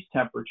space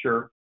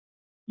temperature,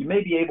 you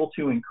may be able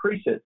to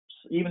increase it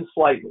even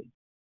slightly.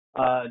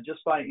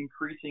 Just by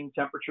increasing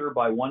temperature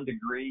by 1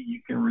 degree, you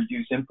can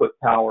reduce input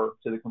power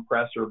to the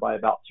compressor by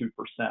about 2%.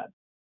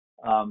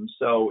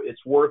 So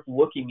it's worth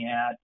looking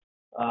at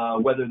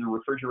whether the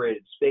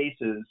refrigerated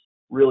spaces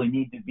really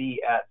need to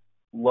be at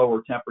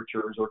lower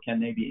temperatures or can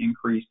they be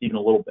increased even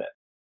a little bit.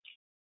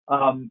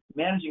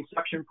 Managing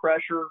suction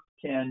pressure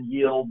can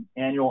yield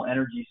annual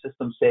energy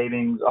system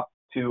savings up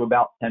to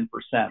about 10%,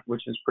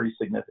 which is pretty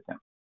significant.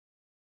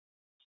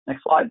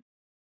 Next slide.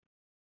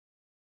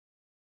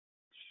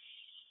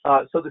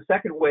 So the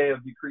second way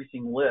of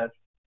decreasing lift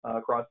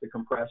across the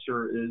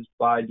compressor is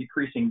by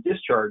decreasing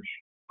discharge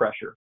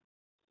pressure.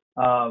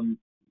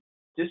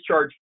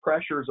 Discharge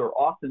pressures are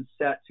often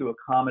set to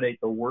accommodate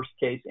the worst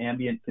case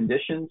ambient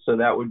conditions. So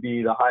that would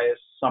be the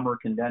highest summer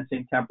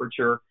condensing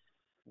temperature,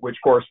 which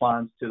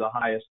corresponds to the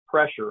highest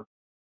pressure.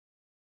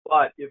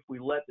 But if we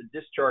let the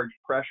discharge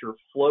pressure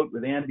float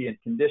with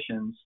ambient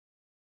conditions,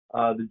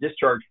 the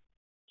discharge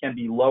can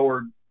be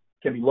lowered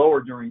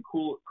during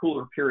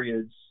cooler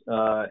periods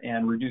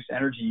and reduce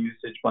energy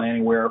usage by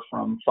anywhere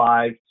from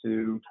 5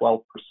 to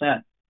 12%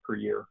 per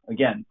year.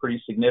 Again,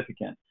 pretty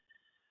significant.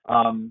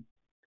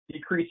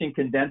 Decreasing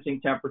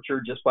condensing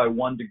temperature just by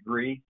 1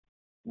 degree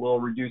will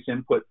reduce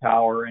input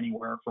power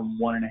anywhere from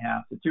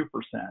 1.5 to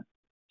 2%.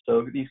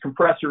 So these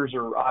compressors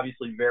are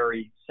obviously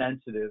very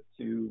sensitive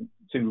to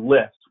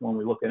lift when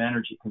we look at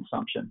energy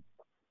consumption.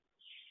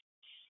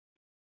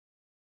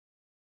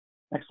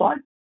 Next slide.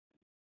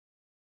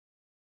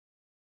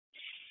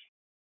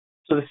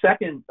 So the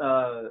second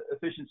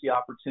efficiency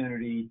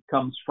opportunity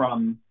comes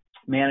from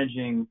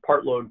managing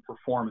part load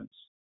performance.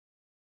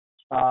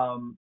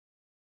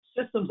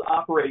 Systems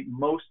operate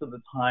most of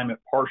the time at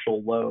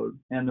partial load,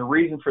 and the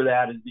reason for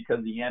that is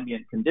because the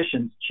ambient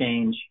conditions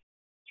change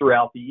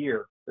throughout the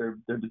year.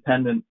 They're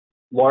dependent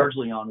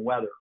largely on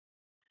weather.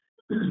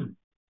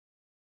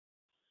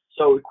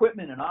 So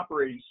equipment and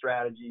operating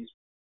strategies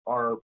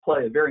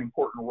play a very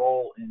important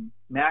role in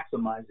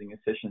maximizing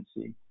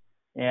efficiency.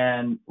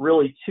 And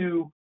really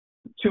two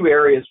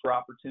areas for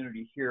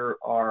opportunity here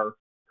are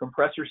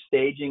compressor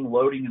staging,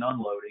 loading and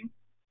unloading,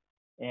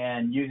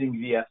 and using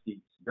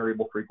VFDs,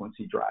 variable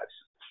frequency drives.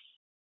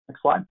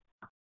 Next slide.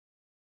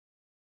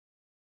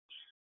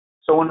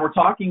 So when we're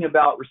talking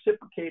about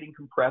reciprocating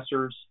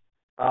compressors,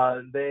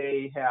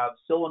 they have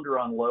cylinder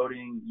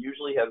unloading,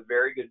 usually have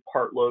very good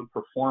part load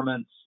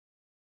performance,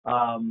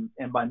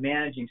 and by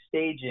managing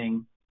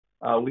staging,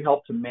 we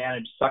help to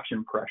manage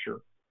suction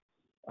pressure.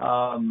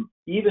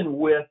 Even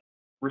with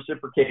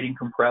reciprocating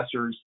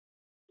compressors,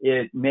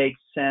 it makes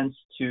sense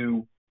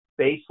to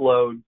base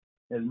load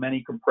as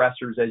many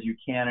compressors as you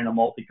can in a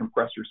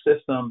multi-compressor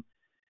system,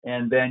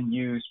 and then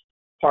use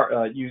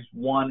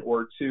 1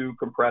 or 2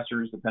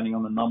 compressors, depending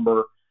on the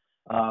number,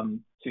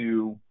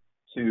 to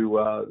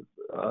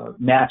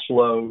match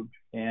load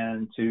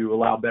and to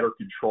allow better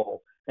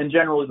control. And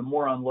generally, the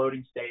more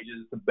unloading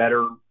stages, the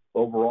better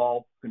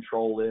overall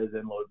control is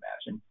in load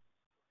matching.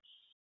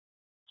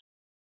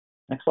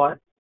 Next slide.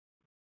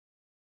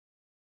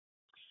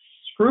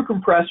 Screw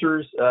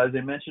compressors, as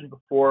I mentioned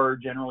before,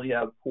 generally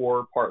have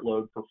poor part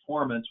load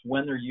performance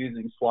when they're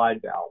using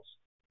slide valves.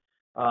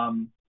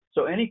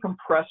 So any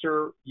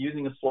compressor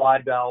using a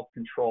slide valve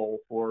control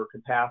for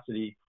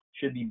capacity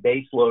should be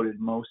base loaded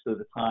most of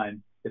the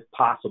time, if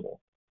possible.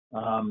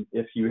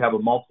 If you have a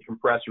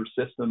multi-compressor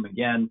system,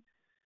 again,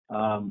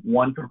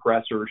 1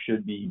 compressor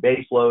should be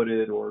base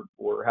loaded, or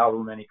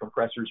however many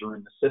compressors are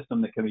in the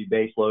system that can be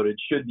base loaded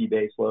should be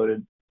base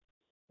loaded,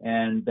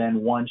 and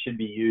then 1 should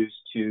be used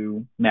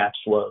to match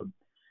load.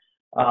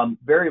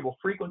 Variable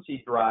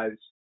frequency drives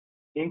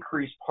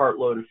increase part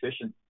load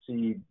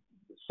efficiency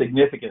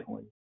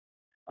significantly.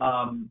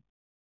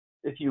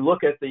 If you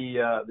look at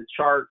the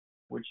chart,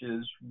 which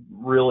is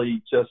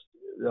really just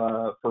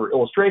for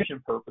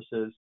illustration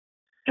purposes,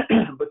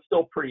 but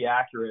still pretty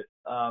accurate,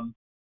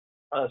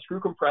 a screw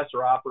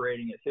compressor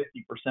operating at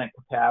 50%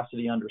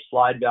 capacity under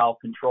slide valve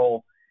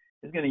control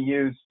is going to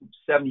use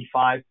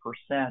 75%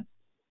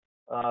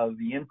 of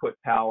the input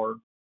power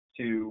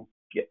to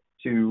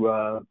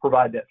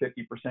provide that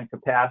 50%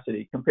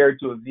 capacity, compared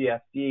to a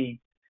VFD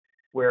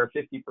where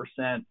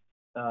 50%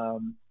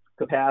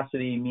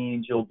 capacity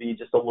means you'll be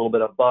just a little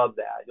bit above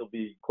that. You'll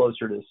be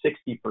closer to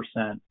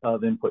 60%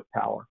 of input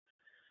power.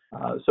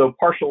 So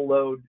partial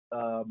load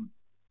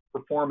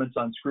performance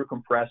on screw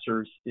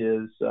compressors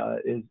is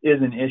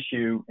an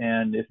issue,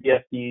 and if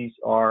VFDs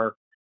are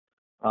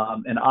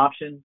an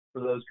option for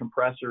those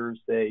compressors,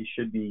 they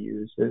should be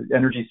used. The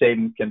energy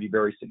savings can be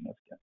very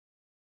significant.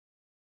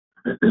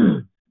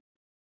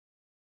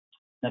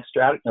 Next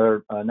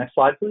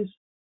slide, please.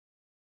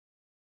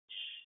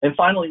 And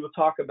finally, we'll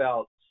talk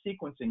about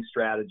sequencing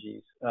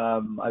strategies.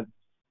 I've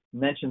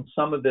mentioned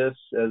some of this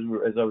as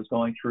I was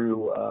going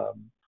through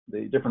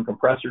the different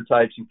compressor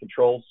types and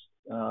controls.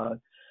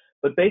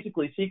 But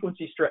basically,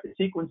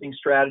 sequencing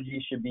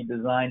strategies should be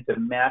designed to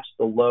match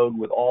the load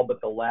with all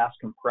but the last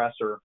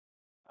compressor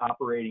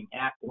operating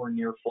at or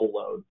near full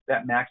load.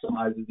 That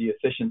maximizes the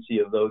efficiency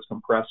of those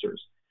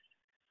compressors.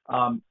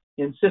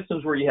 In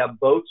systems where you have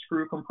both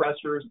screw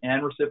compressors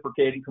and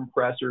reciprocating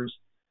compressors,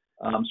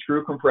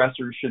 screw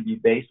compressors should be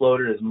base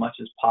loaded as much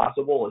as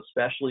possible,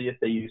 especially if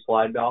they use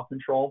slide valve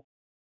control.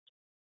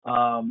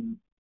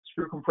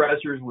 Screw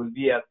compressors with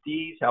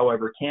VFDs,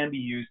 however, can be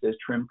used as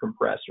trim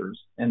compressors,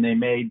 and they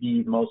may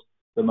be the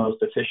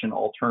most efficient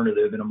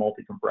alternative in a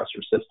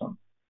multi-compressor system.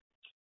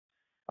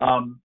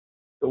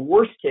 The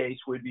worst case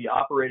would be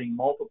operating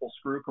multiple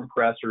screw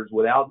compressors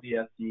without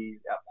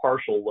VFDs at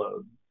partial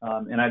load.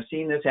 And I've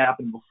seen this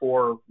happen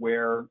before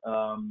where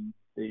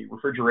the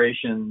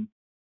refrigeration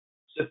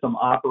system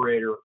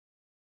operator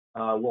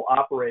will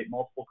operate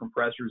multiple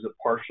compressors at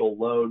partial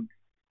load,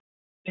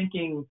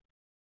 thinking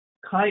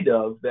kind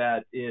of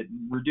that it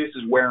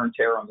reduces wear and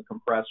tear on the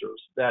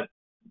compressors. That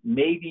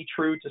may be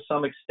true to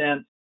some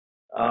extent,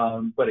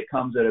 but it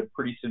comes at a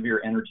pretty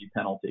severe energy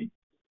penalty.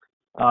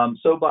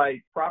 So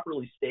by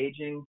properly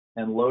staging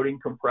and loading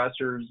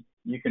compressors,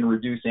 you can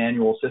reduce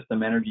annual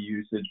system energy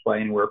usage by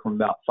anywhere from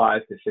about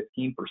 5 to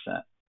 15%.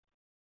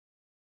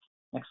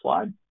 Next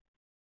slide.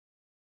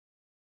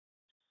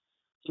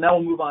 So now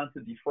we'll move on to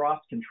defrost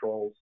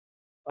controls.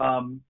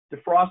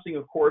 Defrosting,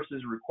 of course,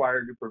 is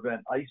required to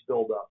prevent ice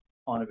buildup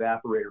on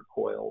evaporator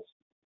coils.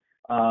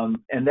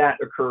 And that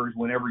occurs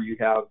whenever you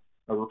have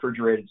a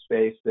refrigerated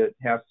space that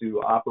has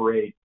to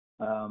operate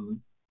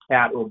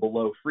at or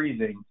below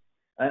freezing,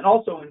 and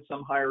also in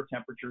some higher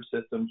temperature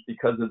systems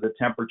because of the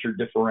temperature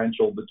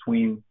differential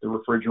between the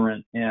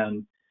refrigerant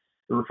and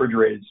the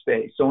refrigerated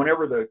space. So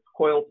whenever the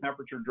coil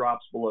temperature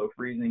drops below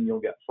freezing,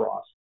 you'll get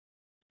frost.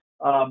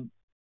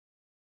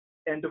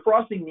 And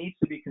defrosting needs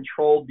to be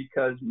controlled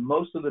because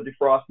most of the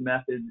defrost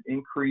methods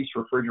increase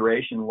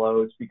refrigeration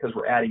loads because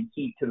we're adding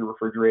heat to the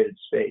refrigerated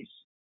space.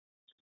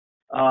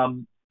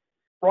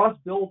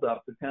 Frost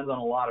buildup depends on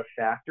a lot of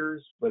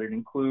factors, but it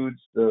includes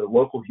the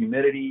local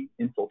humidity,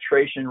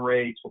 infiltration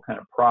rates, what kind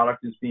of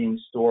product is being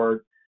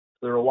stored.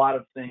 There are a lot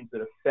of things that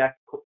affect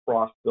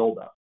frost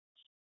buildup.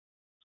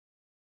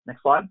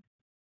 Next slide.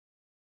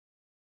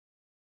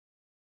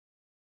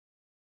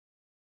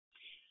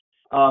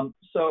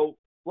 So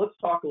let's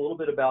talk a little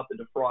bit about the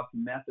defrost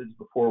methods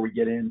before we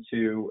get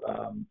into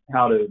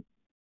how to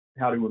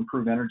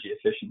improve energy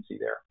efficiency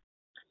there.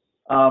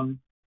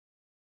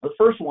 The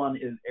first one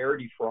is air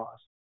defrost.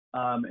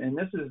 And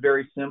this is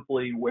very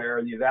simply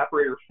where the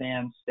evaporator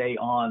fans stay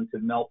on to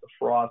melt the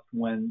frost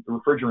when the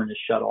refrigerant is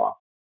shut off.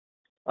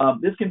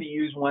 This can be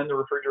used when the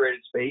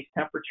refrigerated space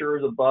temperature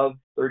is above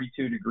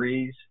 32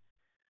 degrees,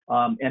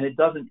 and it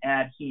doesn't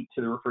add heat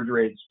to the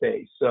refrigerated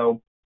space.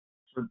 So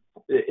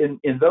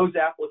in those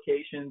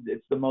applications,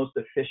 it's the most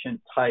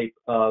efficient type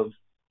of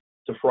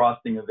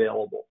defrosting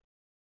available.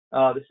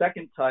 The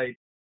second type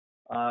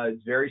is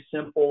very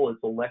simple. It's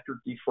electric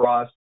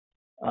defrost.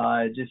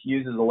 It just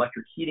uses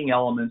electric heating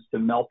elements to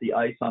melt the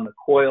ice on the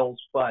coils,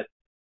 but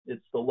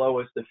it's the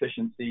lowest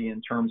efficiency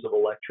in terms of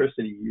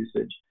electricity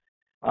usage.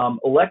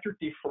 Electric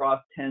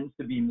defrost tends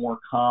to be more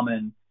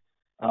common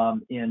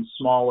in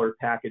smaller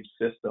packaged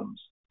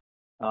systems.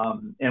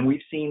 And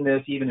we've seen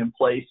this even in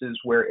places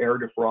where air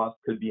defrost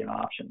could be an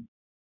option.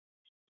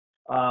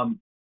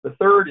 The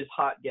third is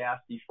hot gas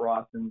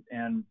defrost,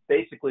 and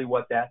basically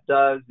what that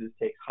does is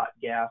take hot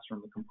gas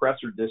from the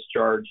compressor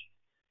discharge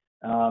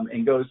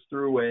and goes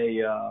through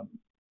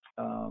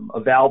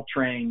a valve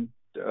train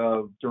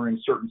during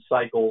certain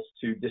cycles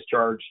to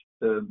discharge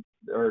to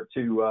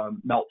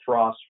melt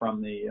frost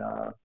from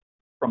the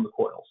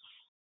coils.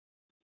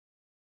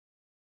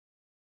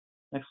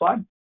 Next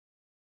slide.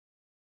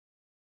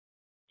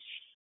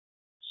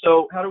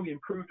 So how do we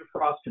improve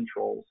defrost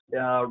controls?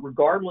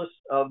 Regardless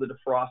of the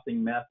defrosting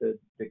method,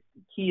 the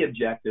key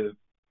objective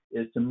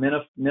is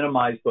to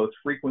minimize both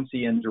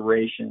frequency and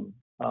duration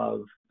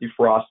of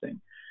defrosting.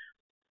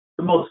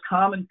 The most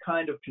common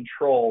kind of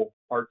control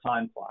are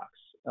time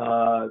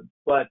clocks,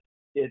 but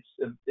it's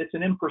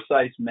an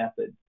imprecise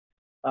method.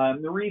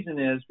 The reason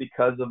is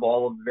because of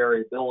all of the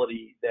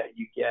variability that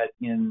you get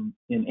in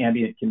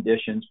ambient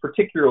conditions,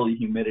 particularly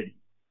humidity.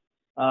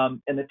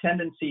 And the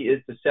tendency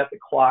is to set the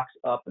clocks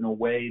up in a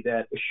way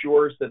that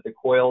assures that the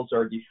coils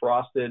are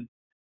defrosted,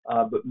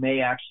 but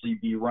may actually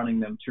be running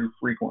them too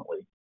frequently.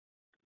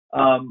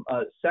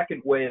 A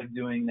second way of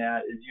doing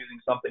that is using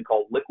something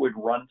called liquid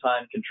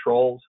runtime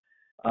controls.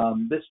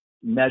 This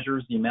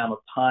measures the amount of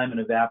time an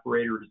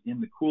evaporator is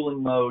in the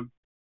cooling mode.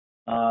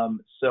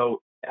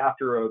 So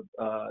after a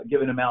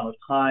given amount of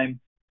time,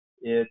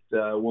 it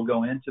will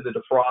go into the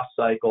defrost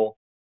cycle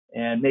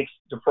and makes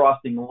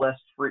defrosting less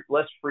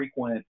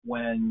frequent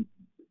when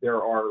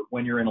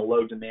you're in a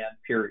low demand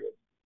period.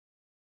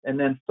 And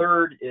then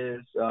third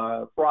is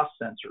frost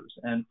sensors.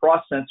 And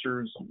frost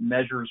sensors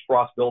measures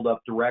frost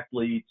buildup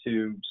directly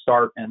to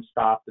start and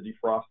stop the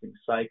defrosting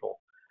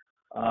cycle.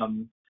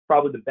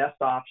 Probably the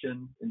best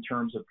option in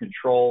terms of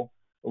control,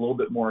 a little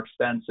bit more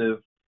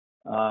expensive,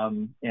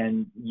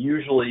 and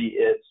usually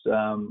it's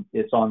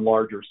on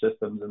larger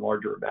systems and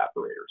larger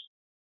evaporators.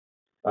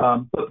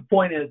 But the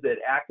point is that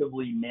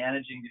actively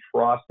managing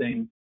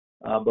defrosting,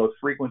 both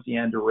frequency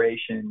and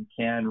duration,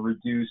 can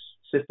reduce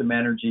system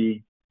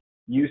energy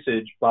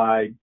usage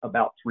by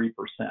about 3%.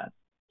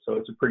 So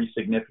it's a pretty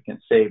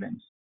significant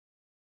savings.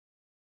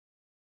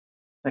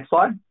 Next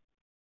slide.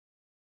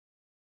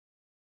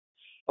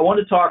 I want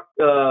to talk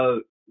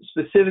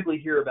specifically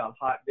here about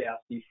hot gas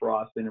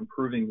defrost and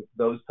improving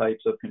those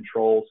types of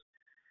controls.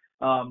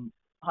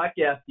 Hot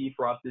gas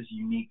defrost is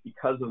unique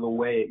because of the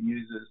way it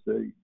uses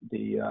the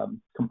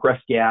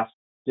compressed gas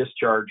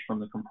discharge from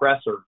the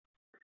compressor.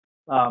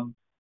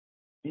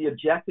 The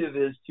objective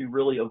is to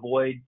really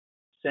avoid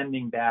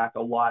sending back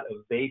a lot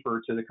of vapor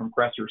to the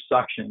compressor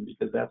suction,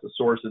 because that's a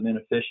source of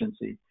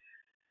inefficiency.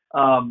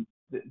 So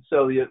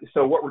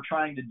what we're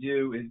trying to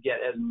do is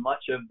get as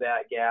much of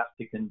that gas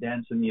to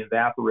condense in the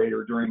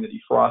evaporator during the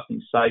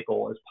defrosting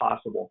cycle as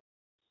possible.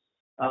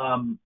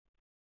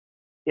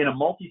 In a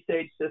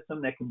multi-stage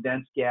system, that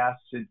condensed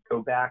gas should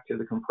go back to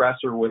the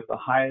compressor with the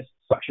highest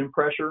suction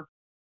pressure.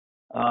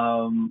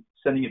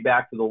 Sending it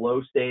back to the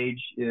low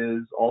stage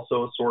is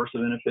also a source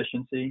of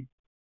inefficiency.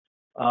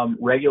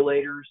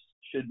 Regulators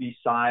should be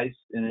sized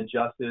and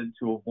adjusted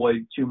to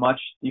avoid too much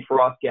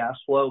defrost gas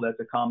flow. That's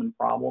a common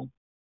problem.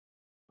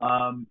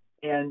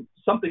 And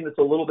something that's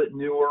a little bit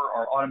newer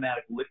are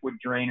automatic liquid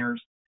drainers.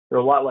 They're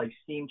a lot like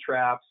steam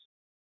traps,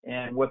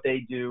 and what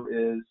they do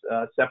is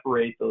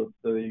separate the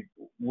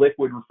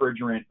liquid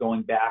refrigerant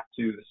going back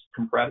to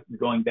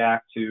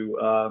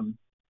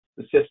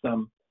the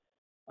system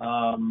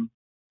from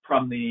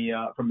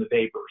the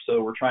vapor.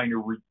 So we're trying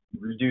to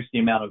reduce the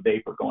amount of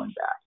vapor going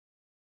back.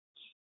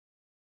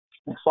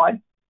 Next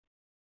slide.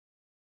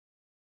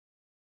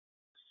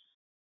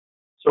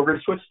 So we're going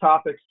to switch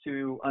topics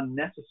to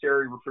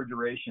unnecessary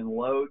refrigeration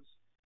loads.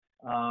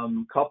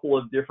 Couple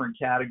of different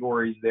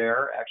categories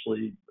there,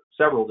 actually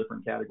several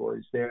different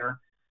categories there.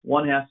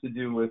 One has to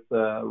do with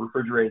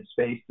refrigerated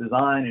space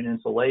design and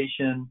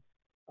insulation,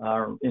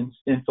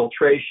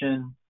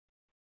 infiltration,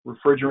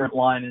 refrigerant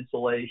line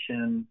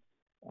insulation,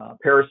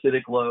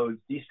 parasitic loads,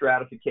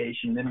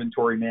 destratification,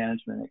 inventory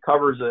management. It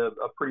covers a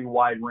pretty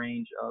wide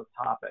range of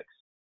topics.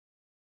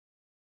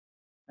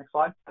 Next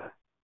slide.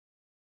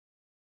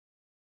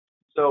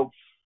 So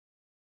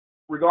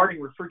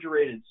regarding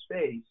refrigerated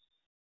space,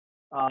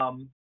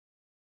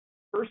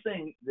 first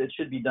thing that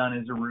should be done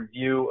is a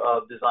review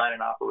of design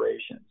and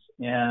operations.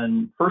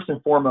 And first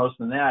and foremost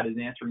in that is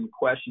answering the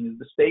question, is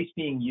the space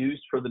being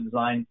used for the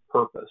design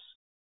purpose?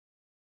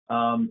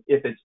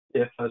 If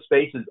a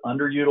space is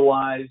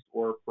underutilized,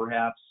 or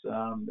perhaps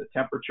the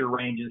temperature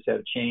ranges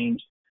have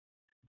changed,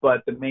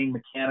 but the main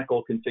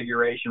mechanical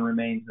configuration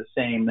remains the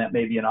same, that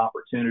may be an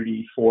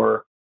opportunity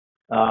for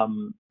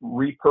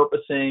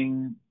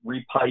repurposing,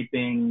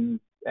 repiping,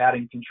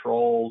 adding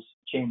controls,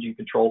 changing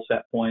control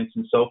set points,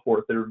 and so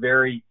forth, that are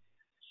very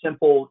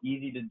simple,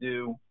 easy to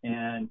do,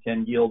 and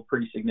can yield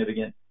pretty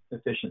significant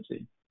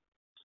efficiency.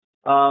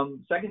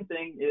 Second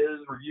thing is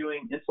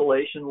reviewing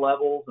insulation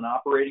levels and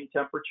operating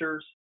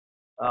temperatures.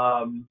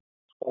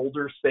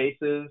 Older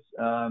spaces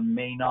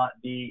may not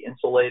be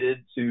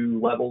insulated to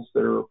levels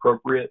that are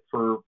appropriate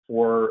for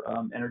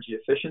energy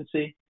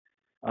efficiency.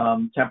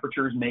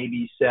 Temperatures may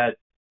be set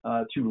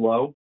too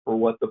low for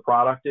what the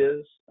product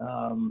is.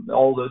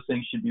 All of those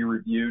things should be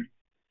reviewed.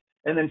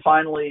 And then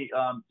finally,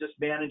 just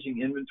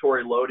managing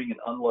inventory loading and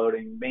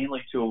unloading,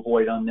 mainly to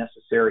avoid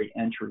unnecessary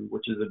entry,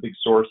 which is a big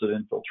source of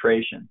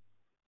infiltration.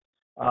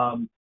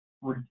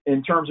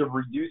 In terms of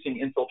reducing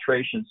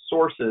infiltration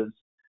sources,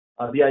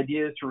 the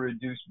idea is to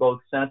reduce both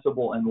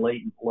sensible and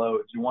latent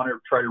loads. You want to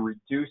try to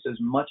reduce as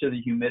much of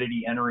the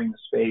humidity entering the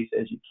space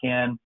as you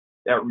can.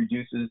 That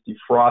reduces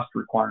defrost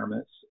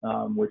requirements,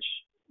 which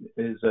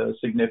is a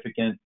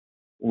significant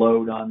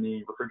load on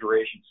the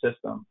refrigeration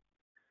system.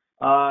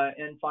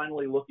 And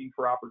finally, looking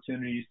for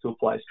opportunities to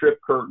apply strip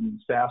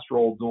curtains, fast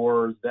roll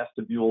doors,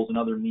 vestibules, and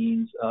other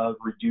means of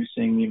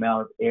reducing the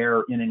amount of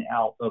air in and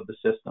out of the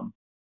system.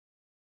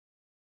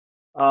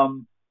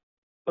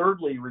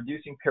 Thirdly,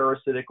 reducing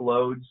parasitic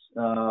loads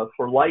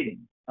for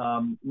lighting.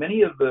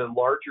 Many of the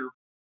larger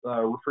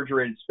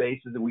refrigerated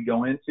spaces that we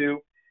go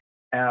into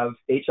have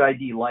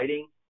HID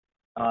lighting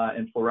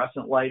and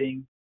fluorescent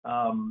lighting.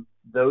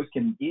 Those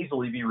can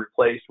easily be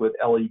replaced with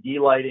LED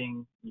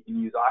lighting. You can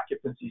use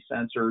occupancy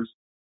sensors,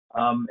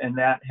 and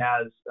that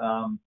has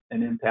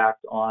an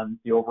impact on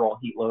the overall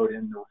heat load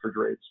in the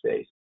refrigerated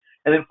space.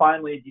 And then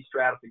finally,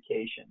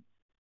 destratification.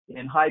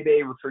 In high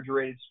bay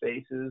refrigerated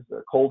spaces,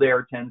 the cold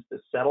air tends to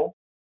settle,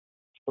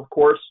 of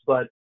course,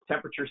 but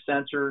Temperature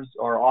sensors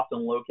are often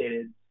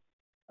located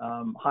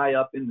high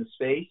up in the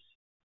space,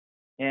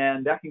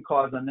 and that can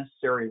cause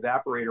unnecessary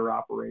evaporator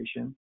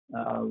operation,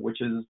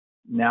 which is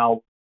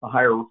now a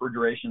higher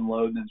refrigeration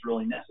load than is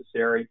really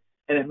necessary,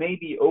 and it may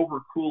be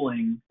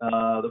overcooling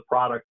the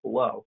product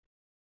below.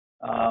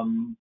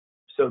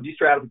 So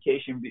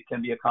destratification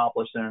can be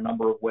accomplished in a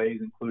number of ways,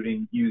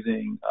 including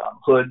using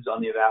hoods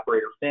on the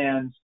evaporator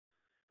fans,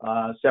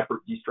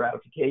 separate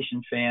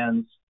destratification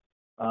fans,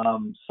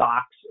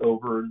 socks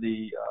over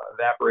the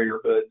evaporator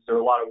hoods. There are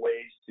a lot of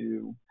ways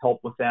to help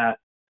with that.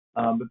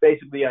 But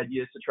basically the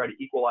idea is to try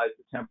to equalize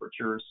the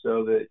temperatures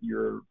so that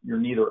you're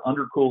neither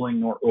undercooling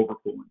nor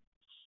overcooling.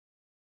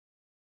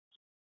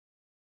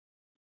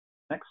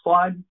 Next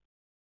slide.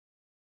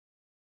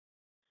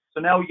 So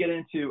now we get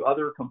into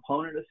other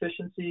component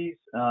efficiencies,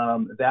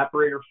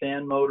 evaporator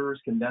fan motors,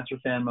 condenser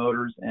fan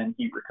motors, and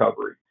heat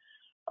recovery.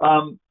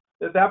 The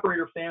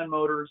evaporator fan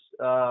motors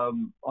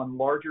on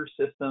larger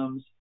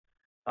systems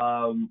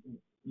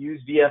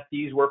use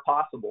VFDs where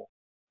possible.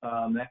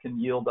 That can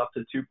yield up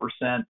to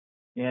 2%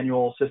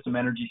 annual system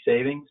energy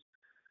savings.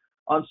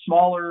 On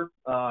smaller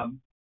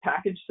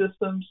package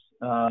systems,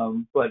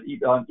 but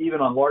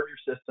even on larger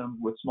systems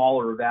with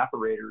smaller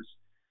evaporators,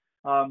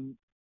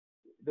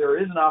 there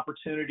is an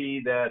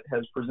opportunity that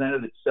has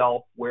presented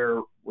itself where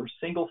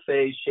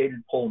single-phase shaded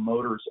pole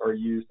motors are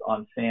used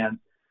on fans.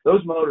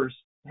 Those motors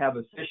have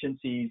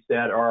efficiencies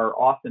that are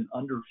often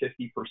under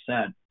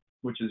 50%,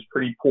 which is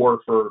pretty poor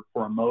for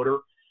a motor.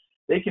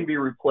 They can be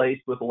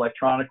replaced with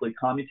electronically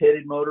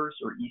commutated motors,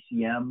 or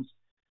ECMs,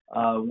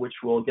 which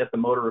will get the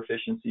motor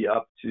efficiency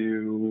up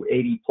to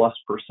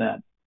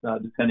 80+%,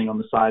 depending on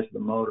the size of the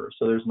motor.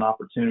 So there's an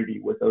opportunity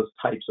with those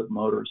types of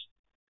motors.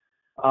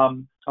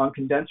 On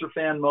condenser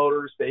fan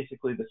motors,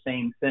 basically the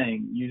same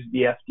thing. Use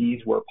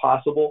VFDs where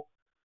possible,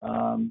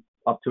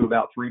 up to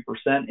about 3%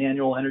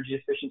 annual energy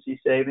efficiency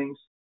savings.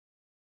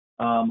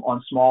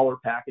 On smaller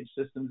package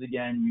systems,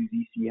 again,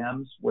 use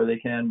ECMs where they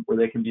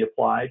can be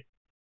applied.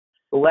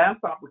 The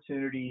last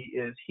opportunity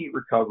is heat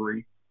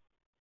recovery.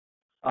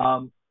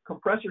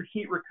 Compressor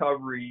heat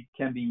recovery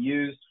can be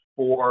used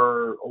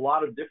for a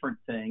lot of different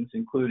things,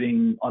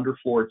 including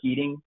underfloor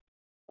heating,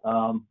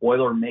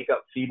 boiler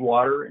makeup feed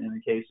water in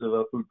the case of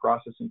a food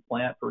processing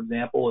plant, for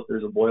example, if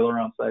there's a boiler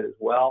on site as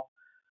well.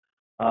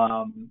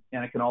 And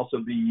it can also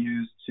be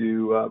used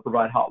to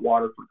provide hot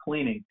water for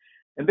cleaning.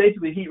 And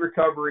basically, heat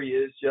recovery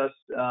is just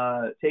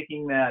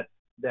taking that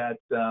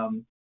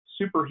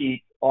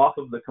superheat off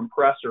of the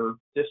compressor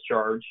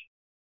discharge,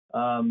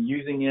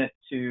 using it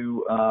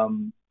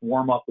to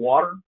warm up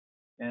water,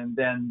 and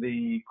then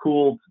the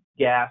cooled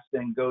gas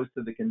then goes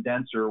to the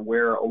condenser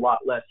where a lot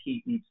less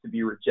heat needs to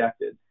be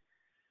rejected.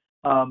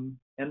 And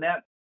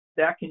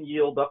that can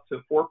yield up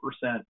to 4%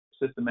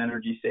 system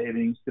energy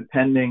savings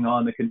depending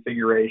on the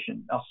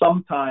configuration. Now,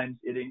 sometimes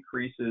it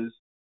increases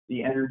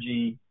the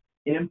energy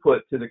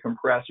input to the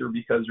compressor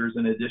because there's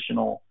an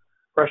additional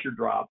pressure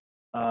drop,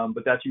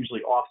 but that's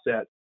usually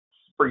offset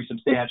pretty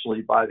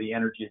substantially by the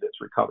energy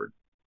that's recovered.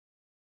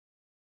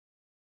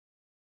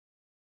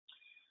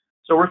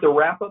 So we're at the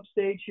wrap-up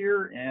stage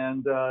here,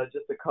 and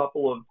just a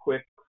couple of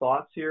quick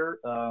thoughts here.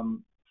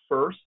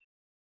 First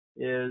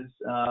is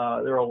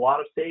there are a lot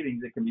of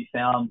savings that can be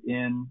found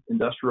in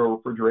industrial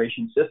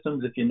refrigeration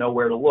systems if you know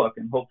where to look,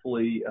 and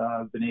hopefully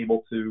been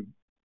able to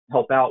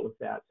help out with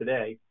that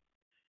today.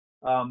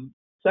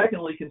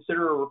 Secondly,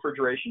 consider a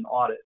refrigeration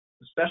audit,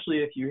 especially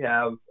if you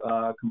have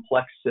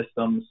complex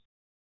systems.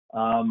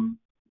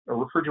 A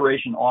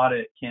refrigeration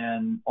audit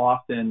can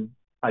often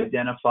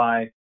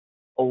identify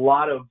a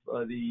lot of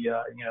the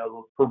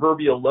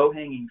proverbial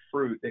low-hanging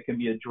fruit that can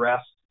be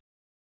addressed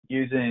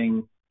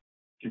using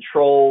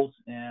controls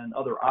and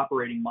other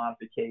operating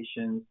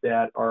modifications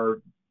that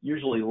are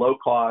usually low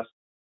cost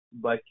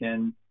but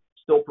can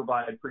still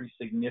provide pretty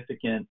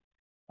significant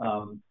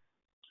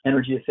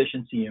energy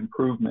efficiency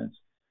improvements.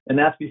 And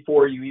that's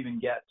before you even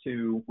get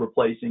to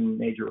replacing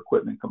major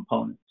equipment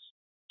components.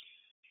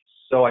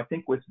 So I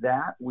think with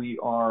that, we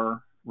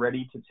are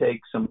ready to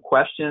take some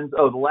questions.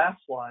 Oh, the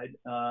last slide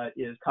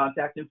is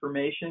contact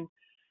information.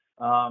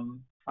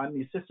 I'm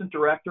the assistant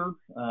director.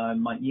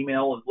 My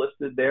email is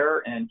listed there,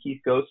 and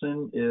Keith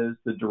Goossen is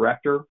the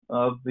director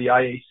of the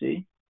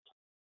IAC.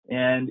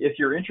 And if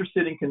you're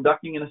interested in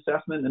conducting an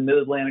assessment in the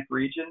Mid-Atlantic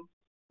region,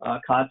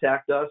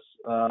 contact us,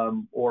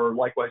 or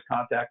likewise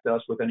contact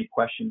us with any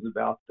questions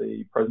about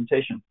the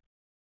presentation.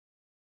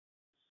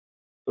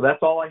 So that's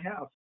all I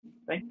have.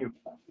 Thank you.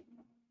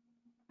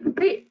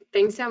 Great.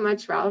 Thanks so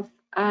much, Ralph.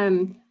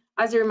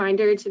 As a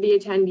reminder to the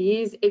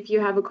attendees, if you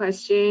have a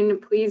question,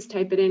 please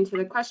type it into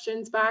the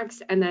questions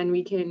box, and then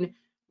we can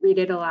read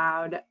it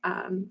aloud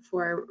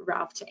for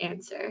Ralph to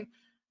answer.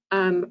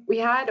 We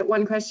had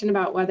one question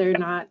about whether or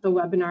not the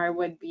webinar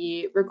would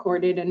be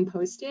recorded and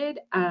posted,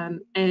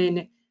 and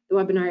the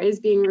webinar is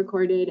being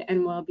recorded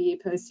and will be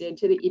posted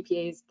to the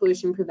EPA's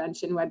pollution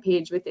prevention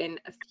webpage within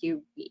a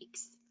few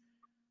weeks.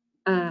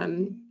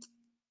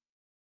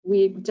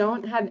 We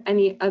don't have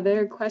any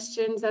other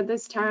questions at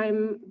this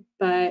time,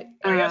 but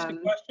Can I ask a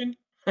question?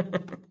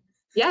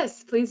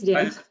 Yes, please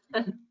do.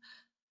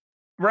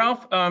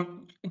 Ralph,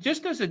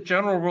 just as a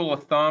general rule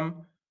of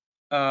thumb,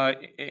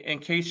 in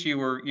case you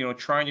were,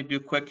 trying to do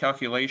quick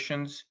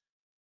calculations,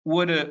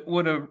 would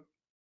a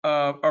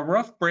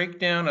rough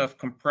breakdown of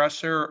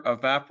compressor,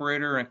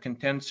 evaporator, and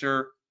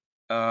condenser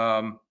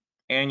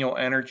annual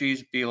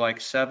energies be like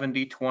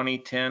 70, 20,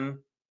 10?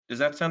 Does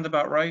that sound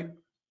about right?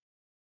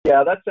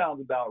 Yeah, that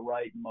sounds about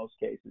right in most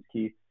cases,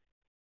 Keith.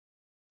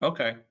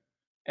 Okay.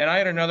 And I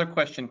had another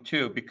question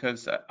too,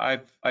 because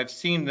I've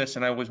seen this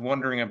and I was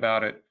wondering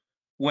about it.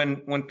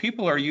 When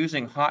people are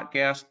using hot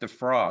gas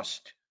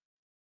defrost,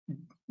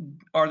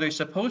 are they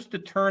supposed to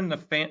turn the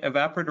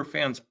evaporator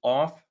fans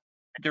off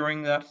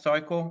during that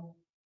cycle?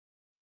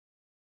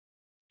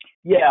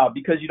 Yeah,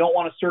 because you don't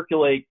want to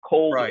circulate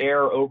cold Right.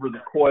 air over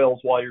the coils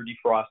while you're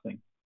defrosting.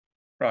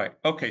 Right.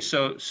 Okay.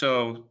 So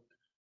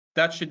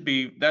that should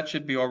be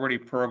already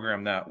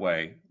programmed that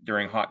way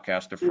during hot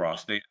gas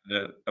defrost.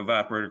 The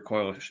evaporator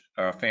coil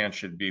fan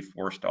should be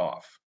forced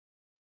off.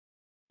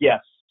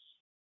 Yes.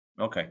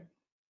 Okay.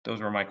 Those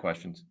were my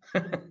questions.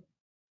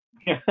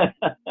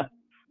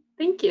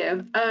 Thank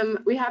you.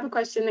 We have a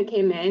question that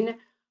came in.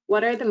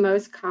 What are the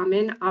most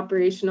common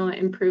operational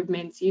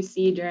improvements you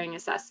see during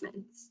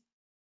assessments?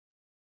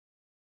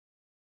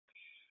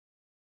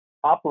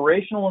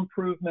 Operational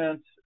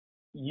improvements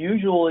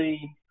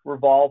usually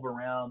revolve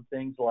around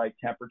things like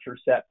temperature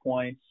set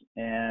points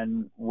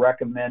and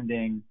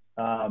recommending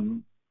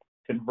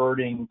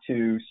converting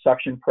to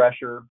suction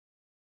pressure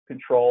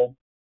control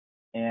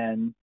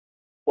and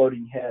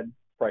floating head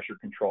pressure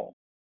control.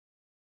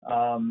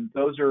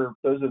 Those are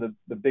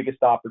the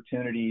biggest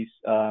opportunities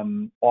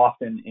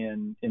often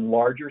in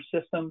larger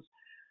systems.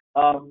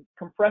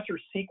 Compressor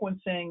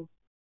sequencing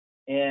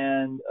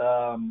and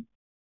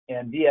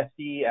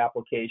VFD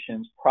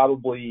applications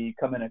probably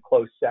come in a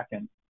close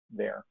second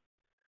there.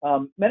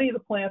 Many of the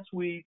plants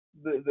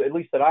at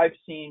least that I've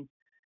seen,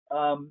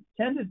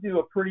 tend to do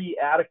a pretty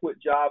adequate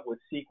job with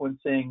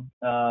sequencing.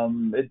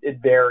 It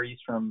varies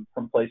from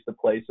place to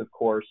place, of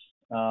course.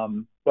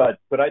 But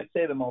I'd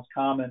say the most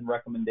common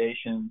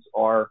recommendations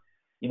are,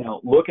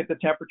 look at the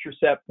temperature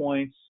set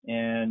points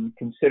and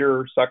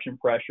consider suction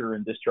pressure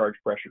and discharge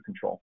pressure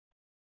control.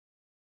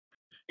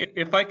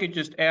 If I could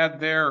just add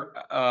there,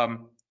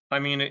 I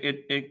mean,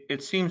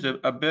 it seems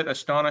a bit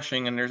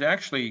astonishing, and there's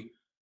actually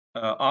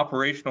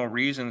operational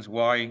reasons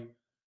why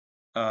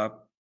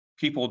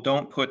people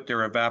don't put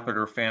their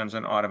evaporator fans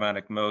in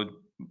automatic mode.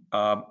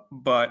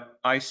 But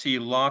I see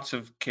lots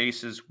of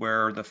cases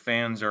where the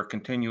fans are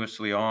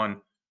continuously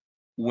on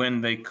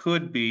when they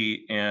could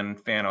be in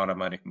fan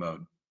automatic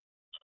mode.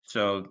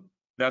 So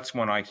that's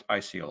one I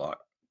see a lot.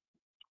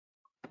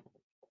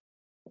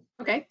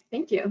 Okay,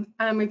 thank you.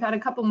 We've had a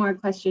couple more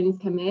questions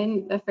come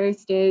in. The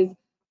first is,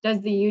 does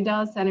the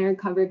Udall Center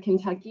cover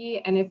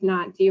Kentucky? And if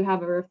not, do you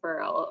have a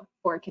referral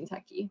for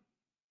Kentucky?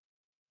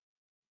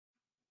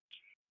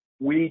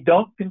 We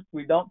don't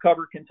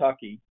cover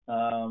Kentucky.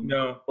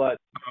 No. But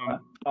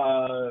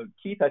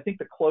Keith, I think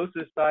the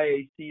closest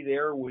IAC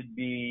there would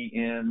be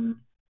in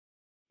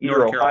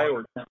either Ohio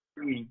or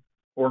Tennessee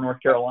or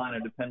North Carolina,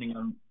 depending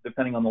on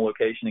the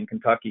location in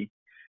Kentucky.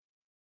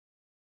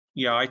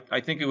 Yeah, I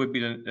think it would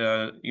be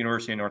the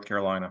University of North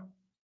Carolina.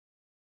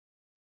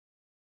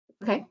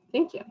 Okay,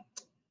 thank you.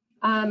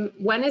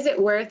 When is it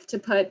worth to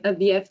put a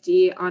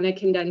VFD on a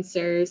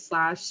condenser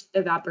 /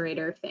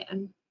 evaporator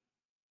fan?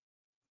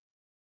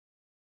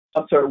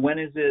 I'm sorry, when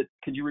is it?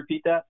 Could you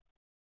repeat that?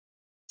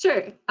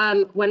 Sure.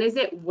 When is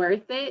it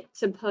worth it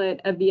to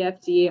put a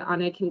VFD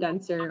on a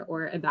condenser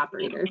or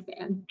evaporator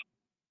fan?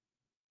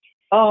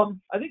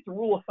 I think the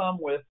rule of thumb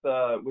with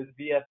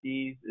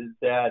VFDs is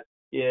that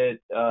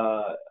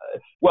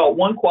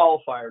one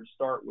qualifier to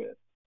start with.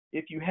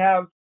 If you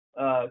have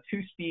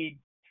 2-speed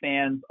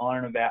fans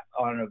on an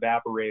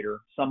evaporator,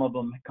 some of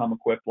them come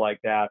equipped like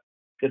that,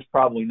 it's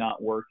probably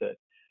not worth it.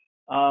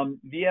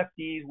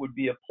 VFDs would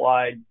be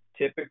applied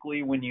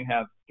typically when you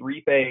have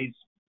 3-phase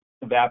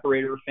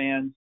evaporator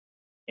fans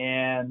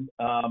and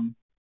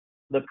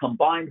the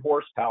combined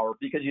horsepower,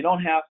 because you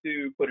don't have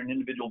to put an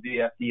individual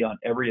VFD on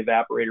every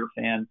evaporator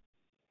fan,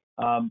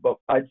 but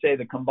I'd say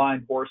the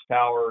combined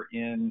horsepower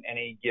in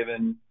any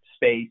given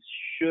space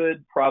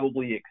should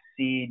probably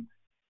exceed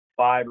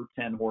 5 or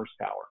 10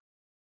 horsepower.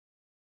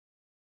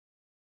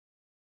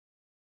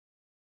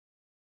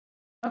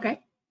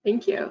 Okay,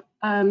 thank you.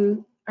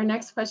 Our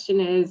next question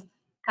is,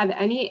 have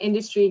any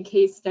industry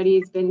case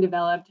studies been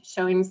developed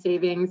showing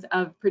savings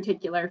of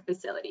particular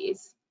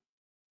facilities?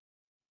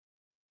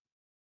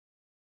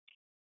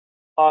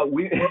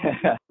 We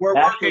were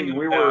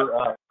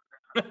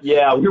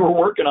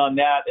working on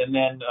that, and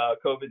then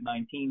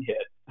COVID-19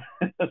 hit,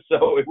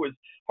 so it was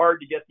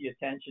hard to get the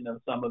attention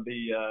of some of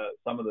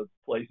the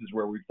places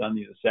where we've done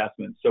these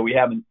assessments. So we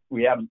haven't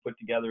put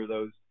together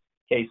those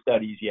case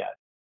studies yet.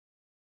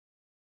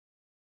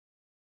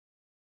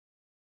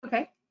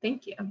 Okay,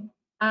 thank you.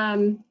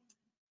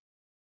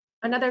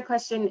 Another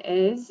question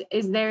is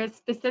there a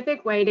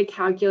specific way to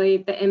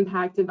calculate the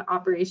impact of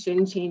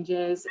operation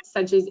changes,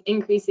 such as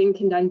increasing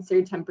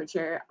condenser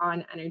temperature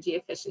on energy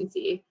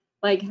efficiency?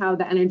 like how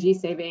the energy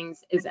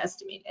savings is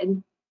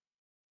estimated?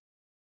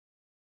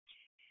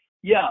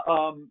 Yeah,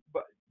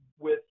 but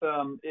with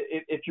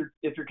if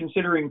you're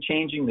considering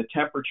changing the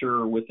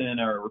temperature within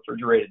a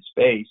refrigerated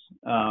space,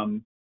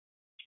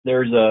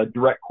 there's a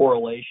direct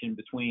correlation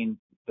between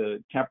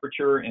the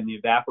temperature and the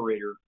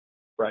evaporator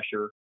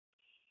pressure,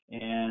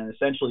 and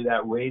essentially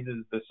that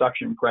raises the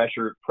suction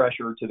pressure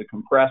to the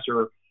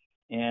compressor,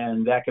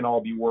 and that can all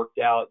be worked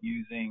out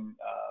using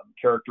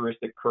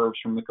characteristic curves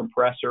from the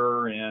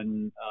compressor,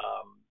 and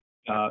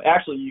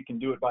actually you can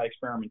do it by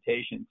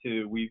experimentation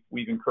too.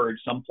 We've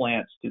encouraged some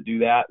plants to do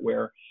that,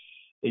 where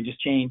they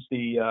just change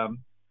the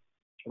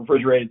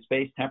refrigerated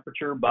space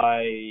temperature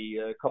by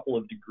a couple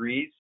of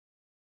degrees,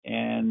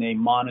 and they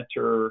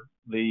monitor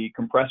the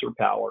compressor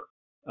power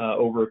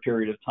over a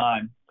period of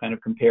time, kind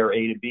of compare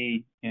A to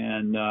B,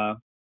 and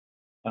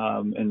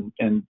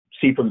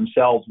see for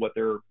themselves what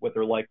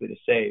they're likely to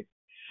save.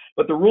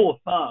 But the rule of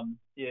thumb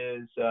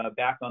is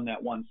back on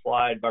that one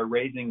slide: by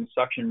raising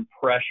suction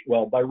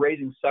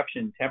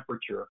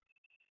temperature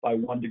by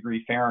 1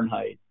 degree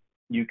Fahrenheit,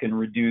 you can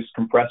reduce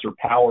compressor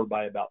power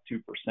by about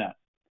 2%.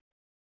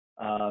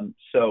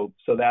 So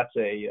that's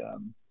a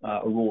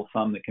rule of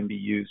thumb that can be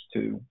used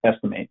to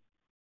estimate.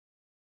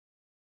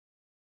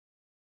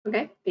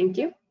 Okay, thank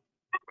you.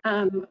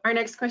 Our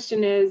next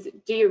question is,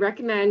 do you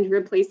recommend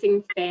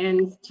replacing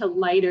fans to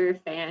lighter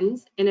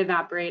fans in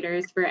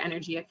evaporators for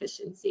energy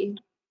efficiency?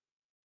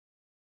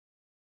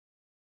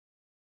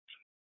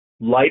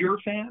 Lighter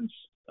fans?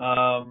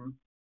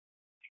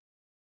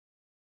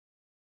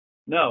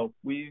 No,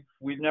 we've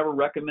never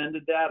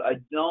recommended that. I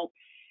don't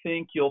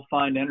think you'll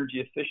find energy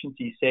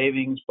efficiency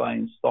savings by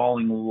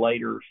installing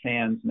lighter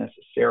fans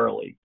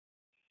necessarily.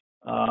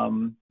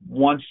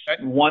 Once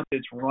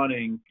it's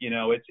running, you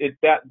know,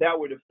 that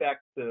would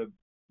affect the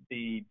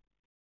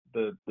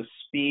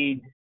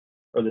speed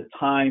or the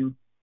time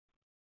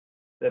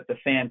that the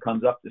fan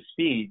comes up to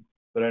speed,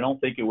 but I don't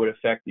think it would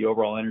affect the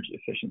overall energy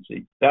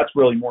efficiency. That's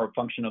really more a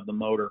function of the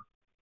motor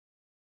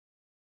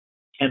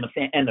and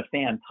the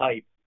fan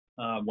type,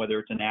 whether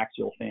it's an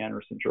axial fan or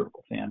a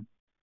centrifugal fan.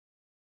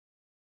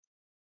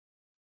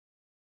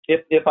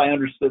 If I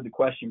understood the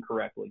question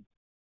correctly.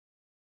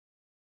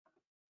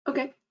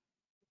 Okay,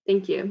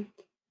 thank you.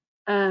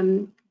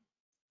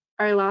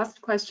 Our last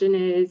question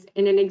is,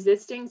 in an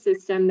existing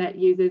system that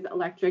uses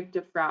electric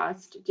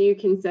defrost, do you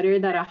consider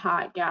that a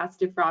hot gas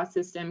defrost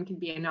system can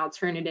be an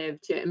alternative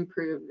to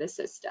improve the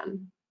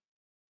system?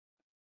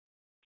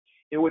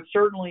 It would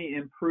certainly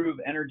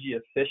improve energy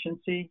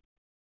efficiency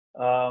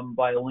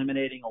by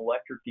eliminating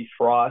electric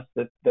defrost.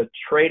 The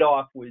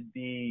trade-off would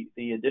be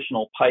the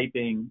additional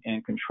piping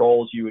and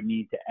controls you would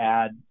need to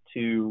add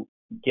to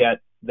get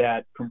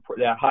that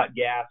hot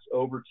gas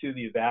over to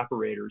the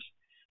evaporators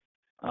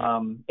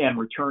and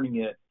returning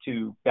it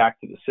back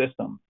to the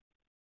system.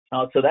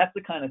 So that's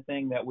the kind of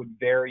thing that would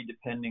vary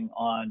depending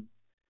on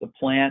the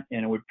plant,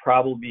 and it would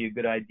probably be a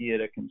good idea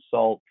to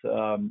consult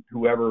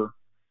whoever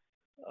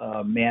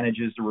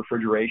manages the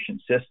refrigeration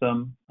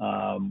system,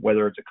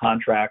 whether it's a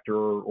contractor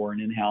or an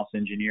in-house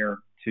engineer,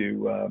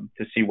 to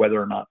see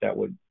whether or not that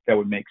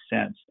would make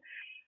sense.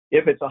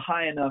 If it's a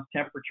high enough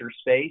temperature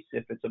space,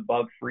 if it's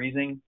above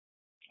freezing,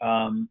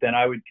 then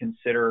I would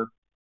consider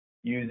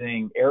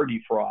using air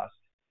defrost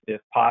if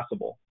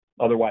possible.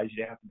 Otherwise,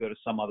 you'd have to go to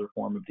some other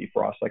form of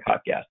defrost, like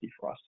hot gas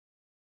defrost.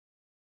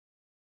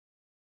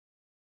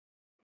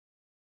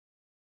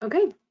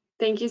 Okay,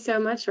 thank you so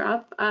much,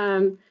 Rob.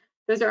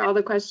 Those are all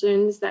the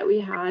questions that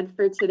we had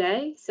for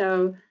today.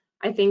 So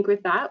I think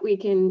with that, we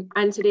can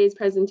end today's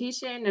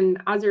presentation.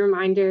 And as a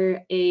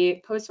reminder,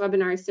 a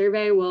post-webinar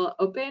survey will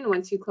open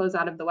once you close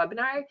out of the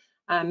webinar.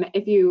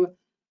 If you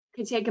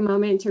could take a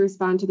moment to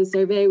respond to the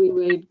survey, we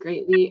would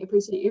greatly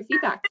appreciate your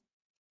feedback.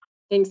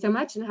 Thanks so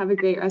much and have a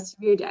great rest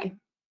of your day.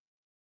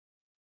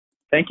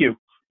 Thank you.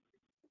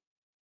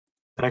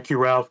 Thank you,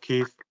 Ralph,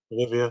 Keith,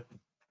 Olivia.